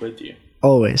force be with you.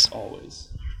 Always. All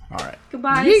right.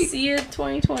 Goodbye. See you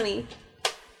 2020.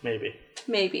 Maybe.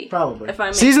 Maybe. Probably. If I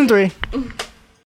make Season 3.